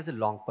brand which has a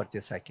long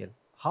purchase cycle.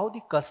 How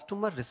the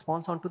customer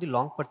responds onto the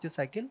long purchase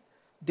cycle?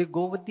 They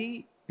go with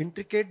the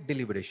intricate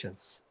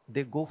deliberations.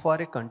 They go for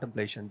a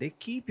contemplation. They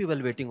keep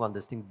evaluating on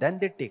this thing. Then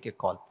they take a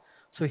call.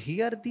 So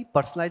here the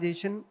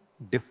personalization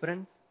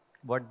difference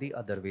what the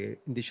other way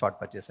in the short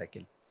purchase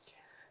cycle.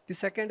 The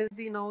second is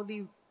the now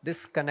the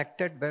this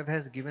connected web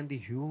has given the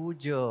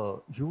huge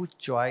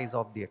choice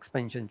of the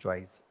expansion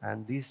choice,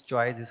 and this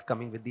choice is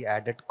coming with the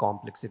added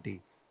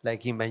complexity.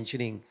 Like he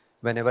mentioning,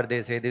 whenever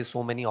they say there's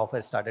so many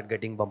offers started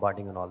getting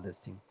bombarding and all this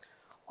thing.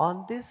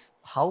 On this,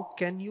 how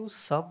can you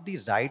serve the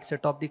right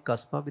set of the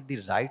customer with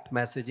the right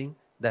messaging?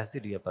 That's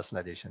the real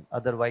personalization.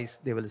 Otherwise,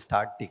 they will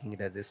start taking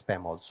it as a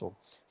spam also.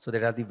 So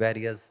there are the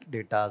various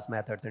data,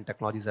 methods, and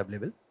technologies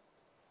available.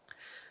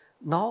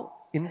 Now,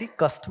 in the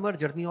customer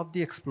journey of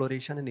the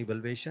exploration and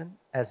evaluation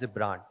as a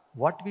brand,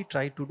 what we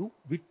try to do,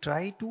 we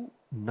try to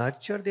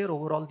nurture their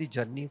overall the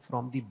journey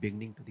from the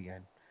beginning to the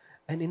end.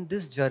 And in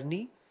this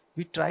journey,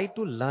 we try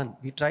to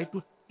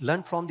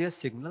learn from their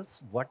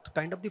signals what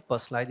kind of the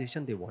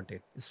personalization they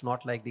wanted. It's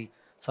not like the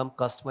some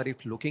customer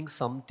if looking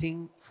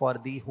something for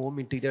the home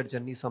interior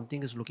journey,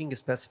 something is looking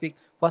specific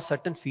for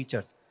certain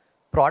features.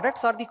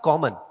 Products are the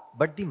common,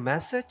 but the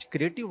message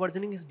creative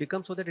versioning is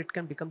become so that it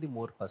can become the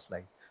more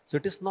personalized. So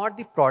it is not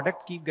the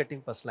product keep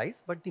getting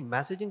personalized, but the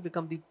messaging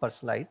become the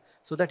personalized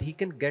so that he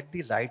can get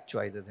the right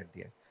choices at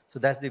the end. So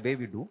that's the way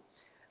we do.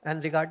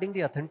 And regarding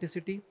the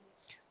authenticity,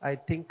 I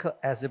think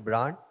as a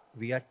brand,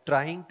 we are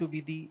trying to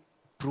be the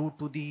true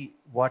to the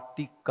what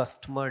the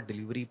customer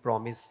delivery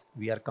promise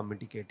we are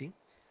communicating,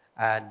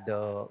 and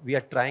we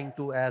are trying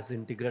to as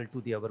integral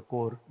to the our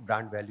core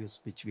brand values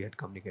which we had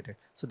communicated.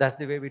 So that's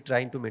the way we're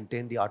trying to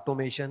maintain the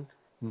automation,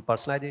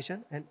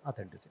 personalization, and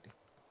authenticity.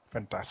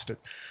 Fantastic.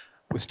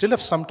 We still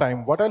have some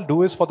time. What I'll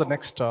do is for the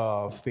next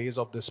phase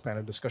of this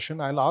panel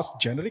discussion, I'll ask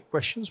generic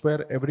questions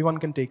where everyone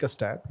can take a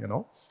stab.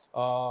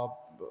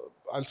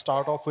 I'll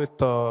start off with,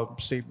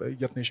 say,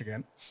 Yatnesh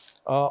again.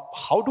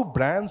 How do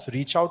brands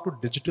reach out to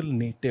digital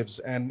natives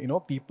and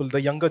people, the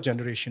younger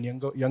generation,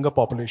 younger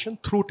population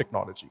through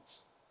technology?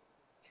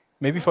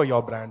 Maybe for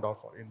your brand or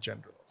for in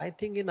general. I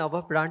think in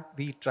our brand,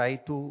 we try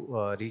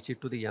to reach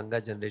it to the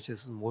younger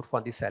generations more for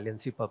the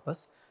saliency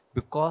purpose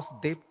because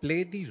they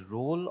play the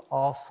role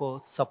of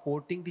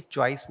supporting the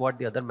choice what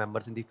the other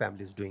members in the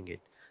family is doing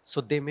it.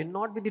 So they may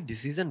not be the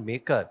decision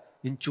maker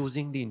in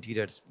choosing the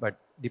interiors, but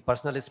the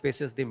personal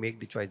spaces, they make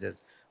the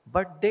choices.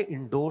 But they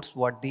endorse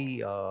what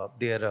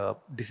their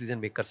decision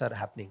makers are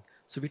happening.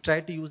 So we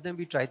try to use them,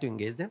 we try to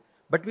engage them,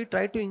 but we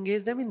try to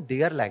engage them in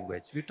their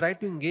language. We try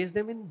to engage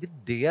them in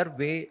with their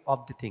way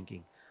of the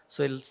thinking.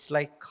 So it's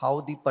like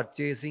how the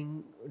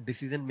purchasing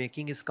decision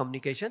making is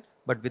communication,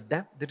 but with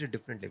them there is a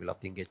different level of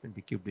the engagement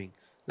we keep doing.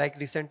 Like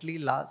recently,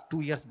 last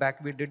 2 years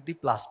back, we did the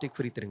plastic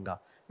free Tiringa.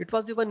 It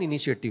was the one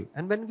initiative,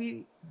 and when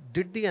we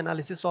did the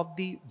analysis of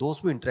the those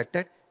who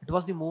interacted, it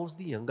was the most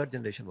the younger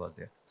generation was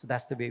there. So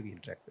that's the way we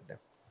interact with them.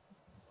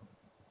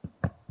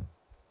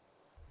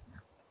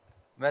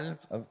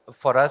 Well,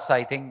 for us,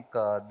 I think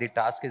the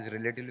task is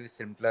relatively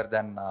simpler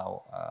than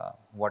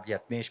what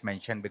Yatnesh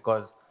mentioned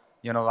because,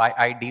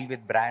 I deal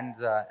with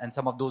brands and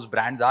some of those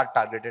brands are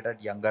targeted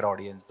at younger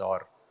audience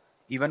or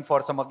even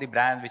for some of the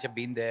brands which have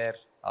been there,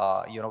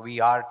 we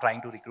are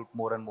trying to recruit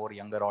more and more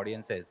younger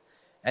audiences.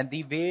 And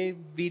the way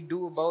we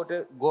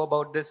go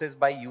about this is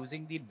by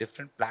using the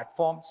different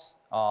platforms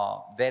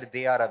where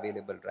they are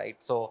available, right?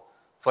 So,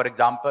 for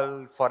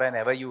example, for an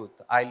Ever Youth,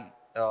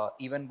 I'll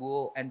even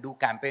go and do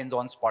campaigns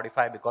on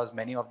Spotify because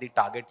many of the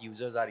target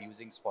users are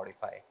using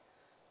Spotify.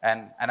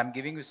 And I'm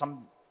giving you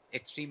some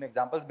extreme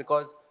examples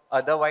because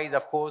otherwise,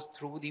 of course,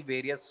 through the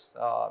various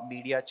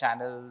media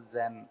channels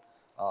and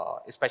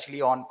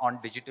especially on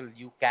digital,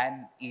 you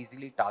can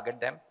easily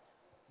target them.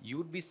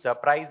 You'd be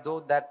surprised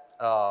though that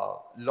a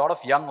lot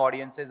of young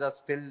audiences are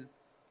still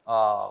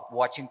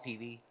watching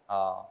TV.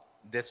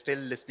 They're still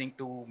listening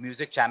to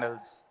music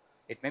channels.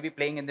 It may be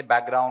playing in the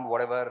background,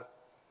 whatever,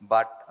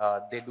 but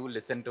they do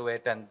listen to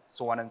it and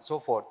so on and so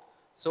forth.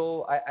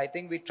 So I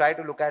think we try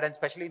to look at, and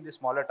especially in the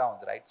smaller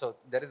towns, right? So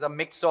there is a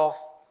mix of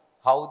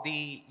how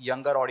the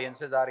younger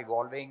audiences are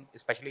evolving,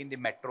 especially in the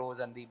metros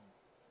and the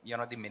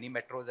mini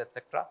metros,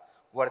 etc.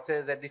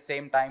 Versus at the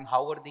same time,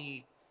 how are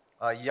the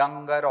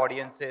younger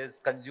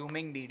audiences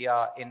consuming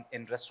media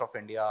in rest of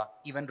India,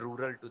 even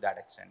rural to that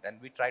extent.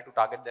 And we try to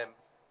target them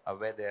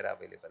where they're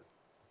available.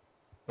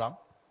 Ram?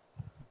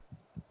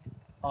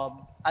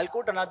 I'll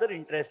quote another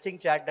interesting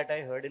chat that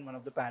I heard in one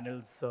of the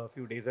panels a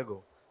few days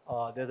ago.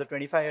 There's a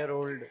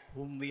 25-year-old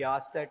whom we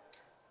asked that,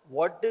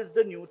 what is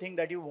the new thing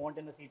that you want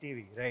in a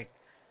CTV, right?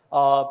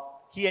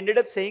 he ended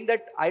up saying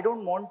that I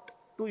don't want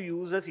to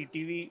use a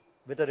CTV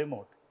with a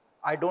remote.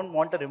 I don't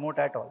want a remote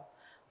at all.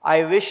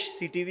 I wish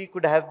CTV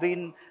could have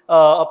been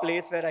a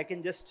place where I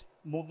can just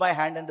move my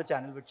hand and the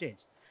channel would change.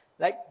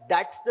 Like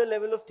that's the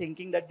level of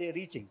thinking that they're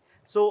reaching.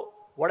 So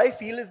what I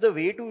feel is the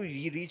way to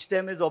reach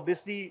them is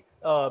obviously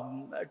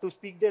to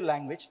speak their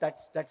language.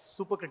 That's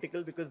super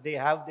critical because they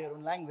have their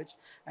own language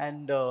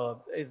and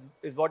is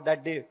what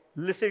that they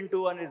listen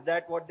to and is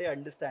that what they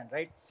understand,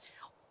 right?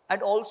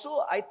 And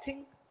also, I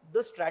think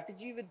the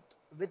strategy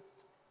with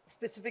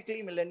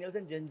specifically millennials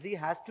and Gen Z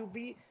has to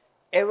be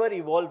ever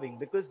evolving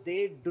because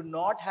they do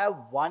not have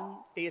one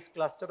taste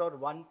cluster or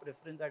one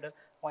preference at a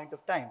point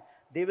of time.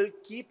 They will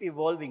keep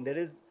evolving.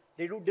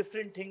 They do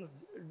different things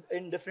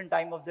in different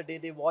time of the day.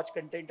 They watch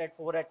content at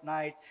 4 at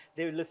night.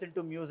 They will listen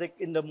to music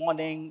in the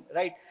morning,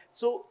 right?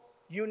 So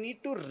you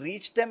need to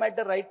reach them at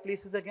the right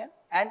places again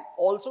and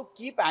also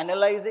keep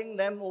analyzing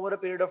them over a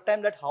period of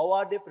time that how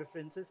are their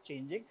preferences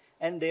changing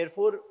and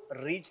therefore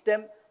reach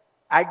them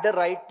at the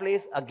right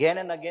place again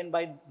and again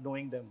by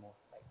knowing them more.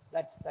 Right?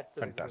 That's the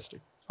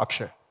Fantastic.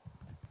 Akshay.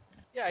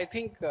 Yeah, I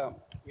think,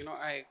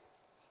 I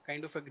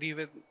kind of agree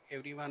with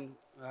everyone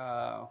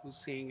who's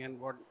saying and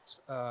what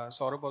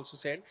Saurabh also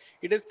said.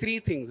 It is three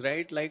things,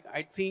 right? Like,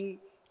 I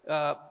think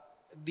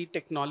the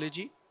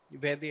technology,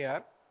 where they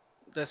are.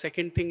 The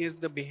second thing is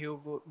the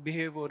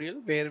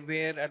behavioral,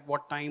 where at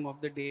what time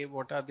of the day,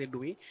 what are they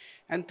doing.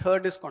 And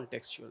third is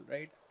contextual,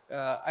 right?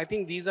 I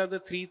think these are the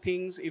three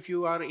things. If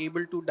you are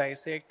able to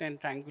dissect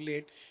and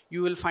triangulate,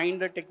 you will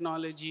find a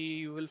technology,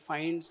 you will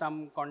find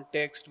some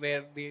context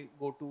where they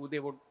go to, they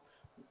would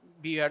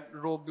be at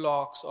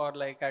Roblox or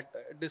like at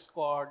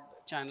Discord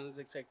channels,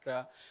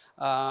 etc.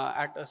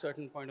 At a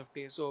certain point of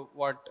day. So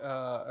what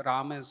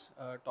Ram is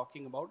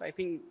talking about, I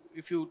think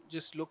if you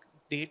just look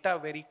data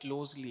very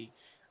closely,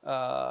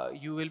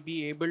 you will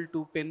be able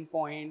to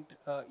pinpoint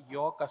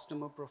your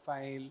customer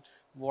profile,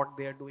 what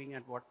they are doing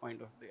at what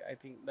point of day. I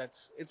think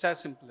it's as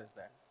simple as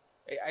that.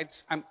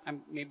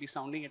 I'm maybe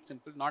sounding it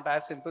simple, not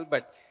as simple,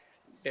 but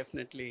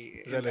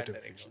definitely in that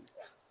Relatively. direction.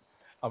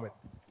 Amit.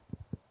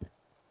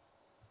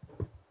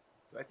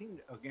 So I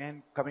think,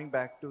 again, coming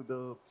back to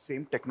the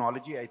same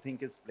technology, I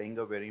think is playing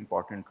a very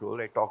important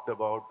role. I talked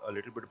about a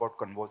little bit about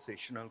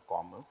conversational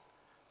commerce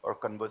or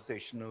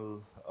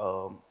conversational.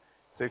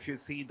 So if you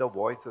see the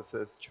voice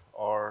assist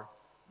or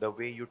the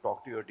way you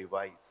talk to your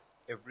device,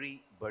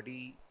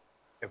 everybody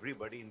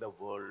in the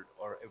world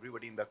or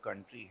everybody in the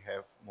country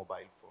have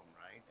mobile phone,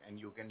 right? And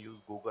you can use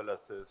Google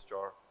Assist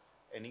or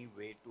any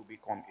way to be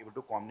able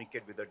to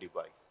communicate with the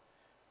device.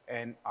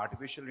 And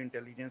artificial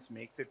intelligence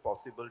makes it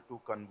possible to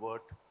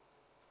convert,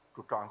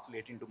 to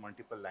translate into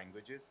multiple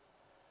languages,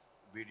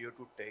 video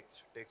to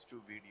text, text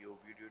to video,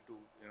 video to,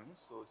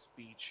 so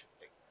speech,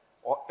 like,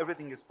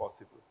 everything is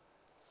possible.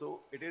 So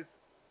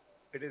it's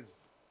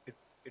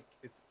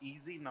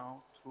easy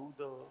now through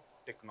the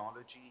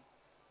technology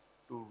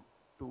to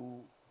uh,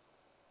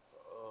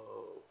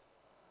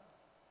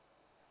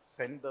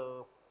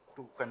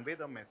 to convey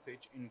the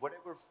message in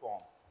whatever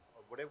form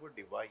or whatever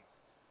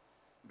device,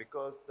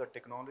 because the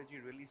technology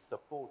really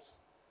supports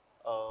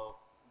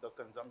the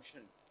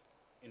consumption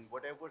in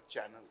whatever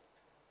channel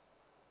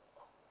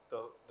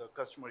the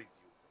customer is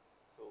using.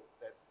 So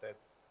that's I think.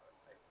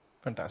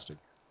 Fantastic.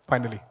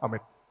 Finally,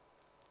 Amit.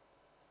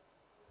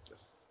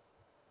 Yes.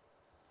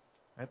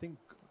 I think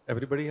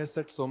everybody has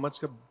said so much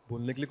that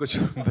बोलने के लिए कुछ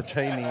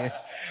बचा ही नहीं है.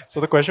 So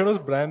the question was,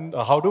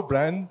 how do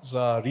brands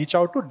reach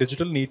out to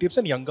digital natives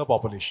and younger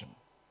population?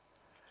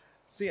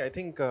 See, I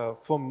think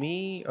for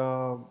me,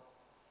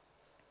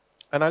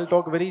 and I'll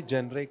talk very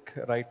generic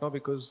right now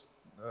because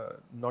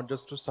not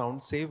just to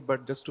sound safe,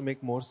 but just to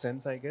make more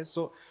sense, I guess.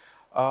 So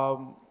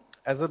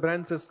as a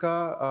brand,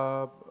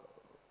 Cisca,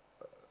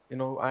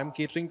 I'm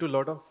catering to a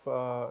lot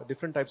of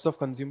different types of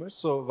consumers.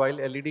 So while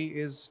LED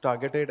is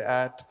targeted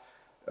at,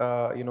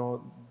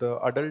 the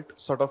adult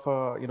sort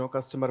of,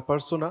 customer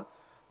persona,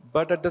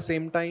 but at the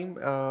same time,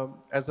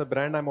 as a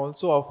brand, I'm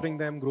also offering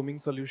them grooming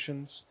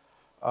solutions,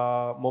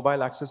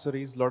 mobile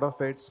accessories, lot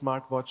of it,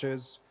 smart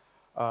watches,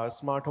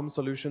 smart home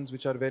solutions,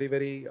 which are very,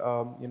 very,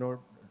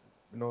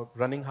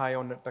 running high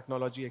on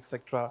technology,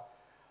 etc.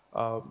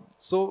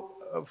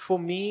 For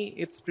me,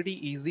 it's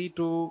pretty easy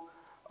to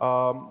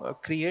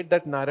create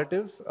that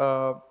narrative.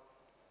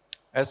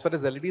 As far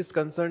as LED is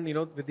concerned,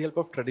 with the help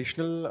of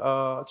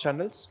traditional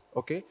channels,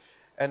 okay.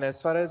 And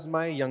as far as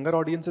my younger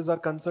audiences are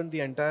concerned, the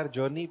entire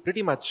journey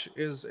pretty much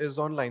is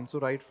online. So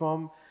right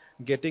from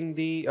getting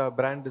the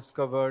brand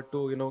discovered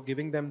to,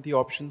 giving them the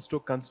options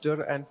to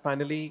consider and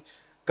finally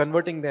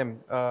converting them,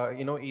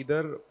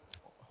 either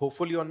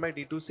hopefully on my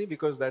D2C,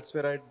 because that's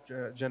where I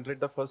generate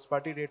the first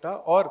party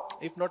data, or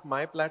if not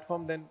my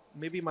platform, then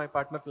maybe my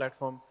partner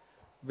platform,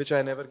 which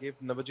I never gave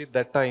Navajit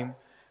that time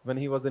when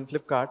he was in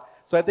Flipkart.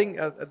 So I think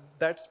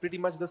that's pretty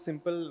much the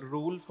simple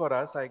rule for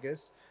us, I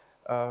guess.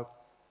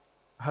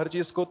 हर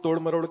चीज को तोड़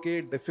मरोड़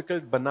के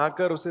difficult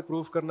बनाकर उसे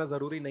prove करना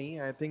जरूरी नहीं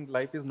है. I think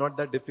life is not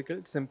that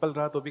difficult. Simple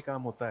रहा तो भी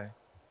काम होता है.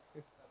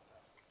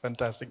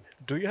 Fantastic.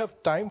 Do you have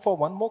time for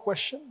one more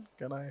question?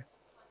 Can I?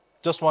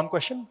 Just one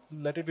question.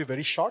 Let it be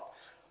very short.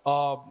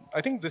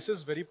 I think this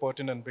is very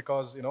pertinent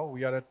because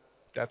we are at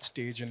that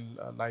stage in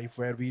life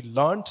where we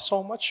learned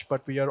so much,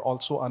 but we are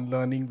also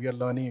unlearning. We are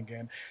learning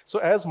again. So,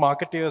 as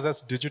marketers,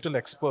 as digital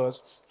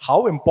experts,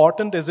 how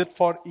important is it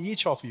for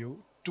each of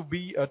you to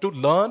be to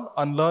learn,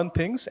 unlearn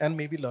things, and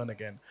maybe learn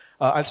again?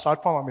 I'll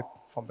start from Amit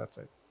from that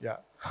side. Yeah.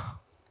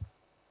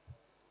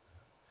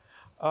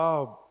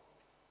 Uh,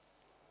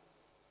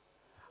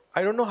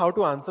 I don't know how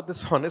to answer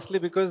this honestly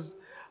because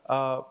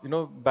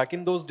back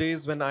in those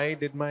days when I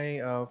did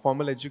my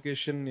formal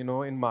education,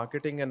 in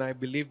marketing, and I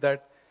believe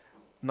that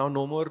now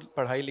no more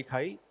padhai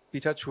likhai,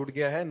 picha chhut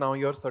gaya hai. Now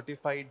you're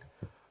certified,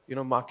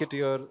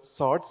 marketer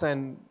sorts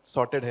and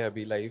sorted hai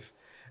abhi life.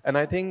 And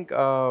I think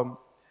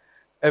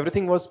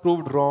everything was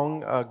proved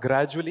wrong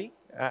gradually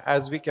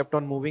as we kept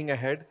on moving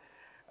ahead.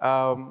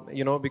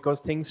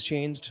 Because things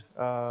changed,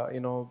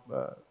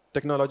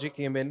 technology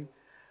came in,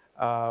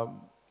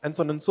 and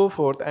so on and so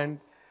forth. And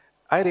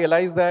I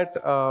realized that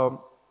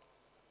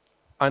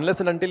unless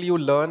and until you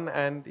learn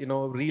and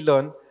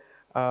relearn,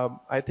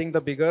 I think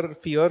the bigger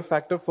fear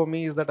factor for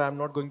me is that I'm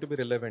not going to be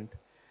relevant.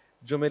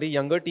 जो मेरी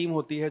younger team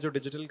होती है, जो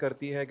digital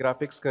करती है,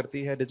 graphics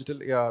करती है,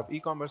 digital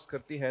e-commerce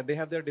करती है, they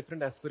have their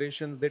different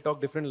aspirations, they talk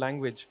different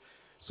language.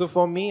 So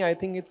for me, I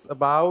think it's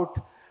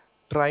about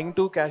trying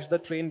to catch the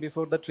train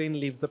before the train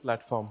leaves the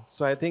platform.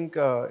 So I think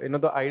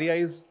the idea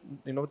is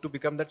to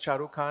become that Shah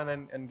Rukh Khan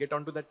and get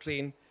onto that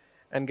train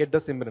and get the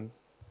Simran.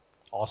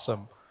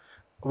 Awesome.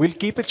 We'll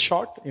keep it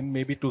short in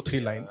maybe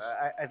 2-3 lines.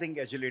 I think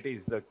agility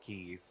is the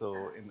key.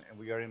 So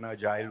we are in an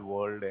agile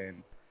world,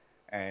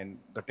 and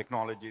the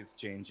technology is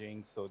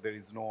changing. So there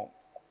is no,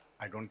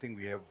 I don't think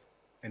we have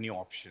any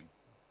option.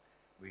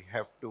 We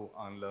have to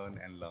unlearn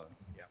and learn.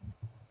 Yeah.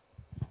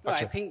 No,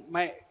 I think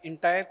my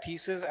entire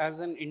thesis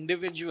as an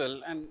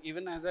individual and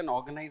even as an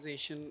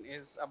organization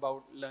is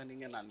about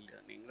learning and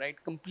unlearning, right?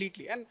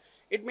 Completely. And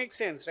it makes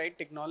sense, right?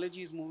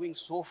 Technology is moving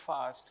so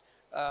fast.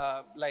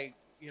 How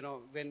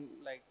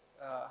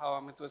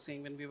Amit was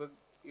saying, when we were,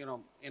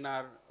 in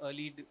our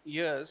early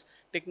years,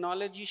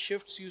 technology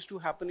shifts used to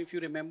happen, if you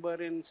remember,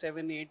 in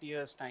 7-8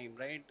 years time,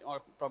 right?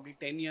 Or probably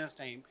 10 years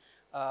time.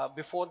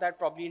 Before that,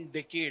 probably in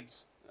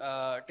decades,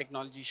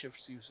 technology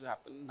shifts used to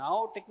happen.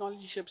 Now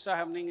technology shifts are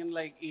happening in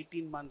like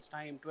 18 months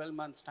time, 12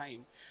 months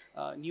time.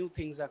 New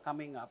things are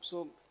coming up.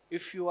 So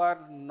if you are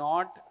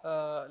not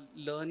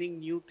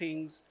learning new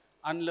things,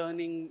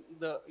 unlearning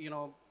the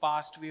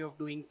past way of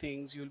doing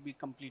things, you'll be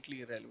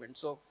completely irrelevant.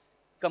 So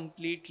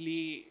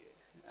completely,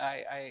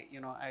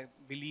 I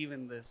believe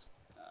in this.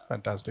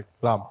 Fantastic.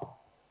 Ram.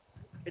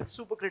 It's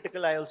super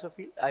critical, I also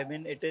feel. I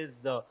mean, it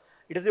is the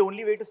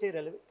only way to stay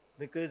relevant,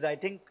 because I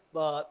think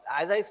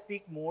as I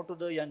speak more to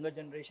the younger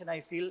generation,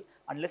 I feel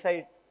unless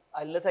I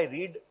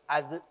read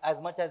as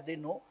much as they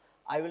know,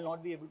 I will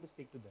not be able to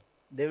speak to them.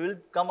 There will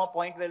come a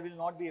point where we'll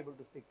not be able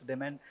to speak to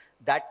them, and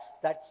that's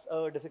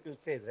a difficult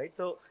phase, right?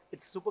 So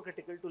it's super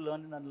critical to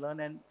learn and unlearn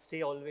and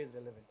stay always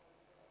relevant.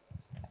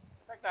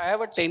 In fact, I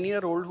have a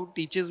 10-year-old who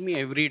teaches me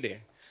every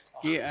day.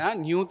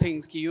 New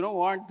things. You know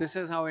what? This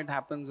is how it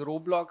happens.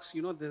 Roblox,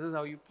 this is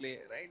how you play,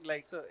 right?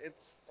 Like, so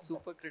it's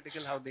super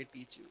critical how they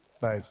teach you.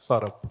 Nice.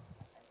 Saurabh.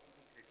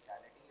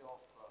 Criticality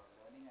of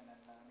learning and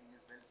unlearning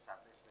is well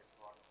established with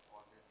what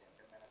all these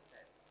gentlemen have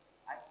said.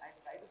 I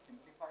try to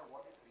simplify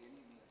what it really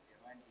means,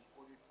 and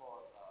decode it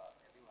for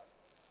everyone.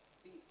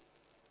 See,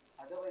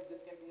 otherwise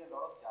this can be a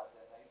lot of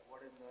jargon, right?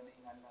 What is learning,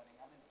 unlearning?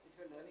 I mean, if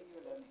you're learning,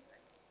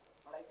 right?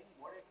 But I think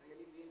what it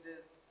really means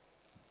is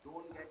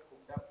don't get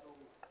hooked up to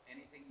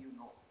anything you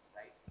know,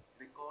 right?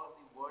 Because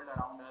the world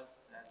around us,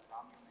 as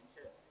Ram you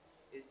mentioned,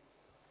 is...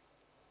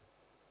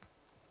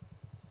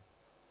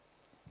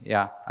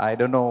 Yeah, I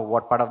don't know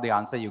what part of the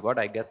answer you got.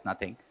 I guess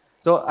nothing.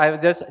 So I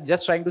was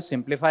just trying to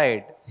simplify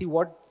it. See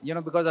what,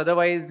 because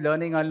otherwise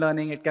learning,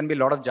 unlearning, it can be a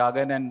lot of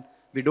jargon and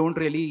we don't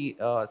really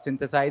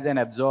synthesize and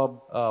absorb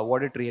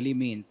what it really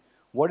means.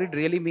 What it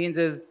really means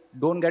is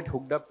don't get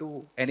hooked up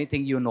to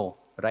anything you know,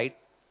 right?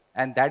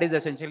 And that is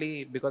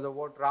essentially because of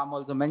what Ram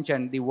also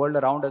mentioned, the world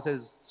around us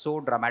is so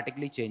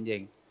dramatically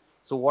changing.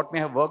 So what may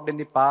have worked in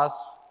the past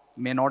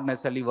may not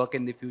necessarily work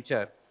in the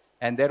future.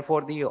 And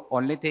therefore the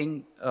only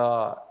thing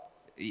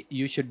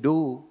you should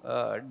do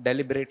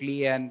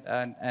deliberately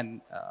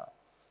and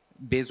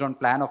based on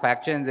plan of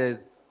actions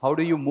is how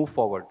do you move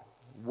forward?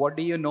 What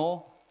do you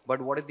know,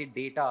 but what is the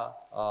data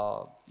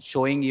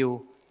showing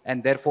you?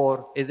 And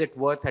therefore, is it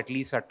worth at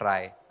least a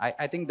try?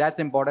 I think that's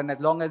important. As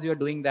long as you're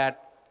doing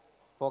that,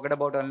 forget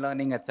about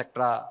unlearning,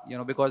 etc.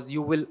 Because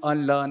you will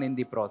unlearn in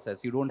the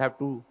process. You don't have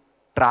to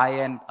try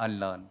and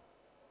unlearn.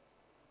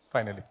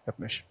 Finally,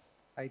 Yapnesh.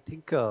 I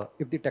think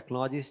if the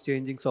technology is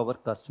changing, so our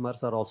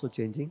customers are also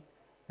changing.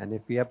 And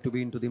if we have to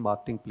be into the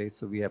marketing place,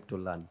 so we have to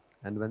learn.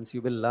 And once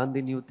you will learn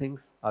the new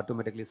things,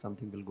 automatically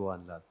something will go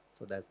unlearned.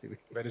 So that's the way.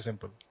 Very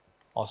simple.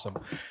 Awesome.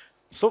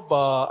 So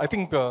I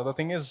think the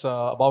thing is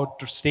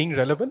about staying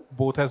relevant,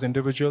 both as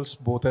individuals,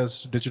 both as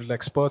digital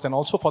experts, and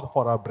also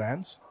for our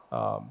brands.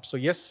 So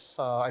yes,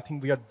 I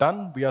think we are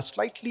done. We are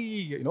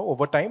slightly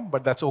over time,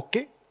 but that's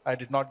okay. I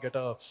did not get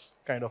a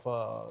kind of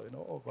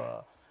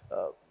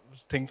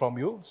thing from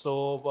you.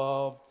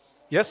 So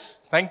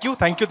yes, thank you,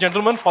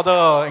 gentlemen, for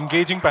the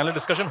engaging panel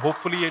discussion.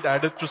 Hopefully, it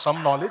added to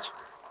some knowledge.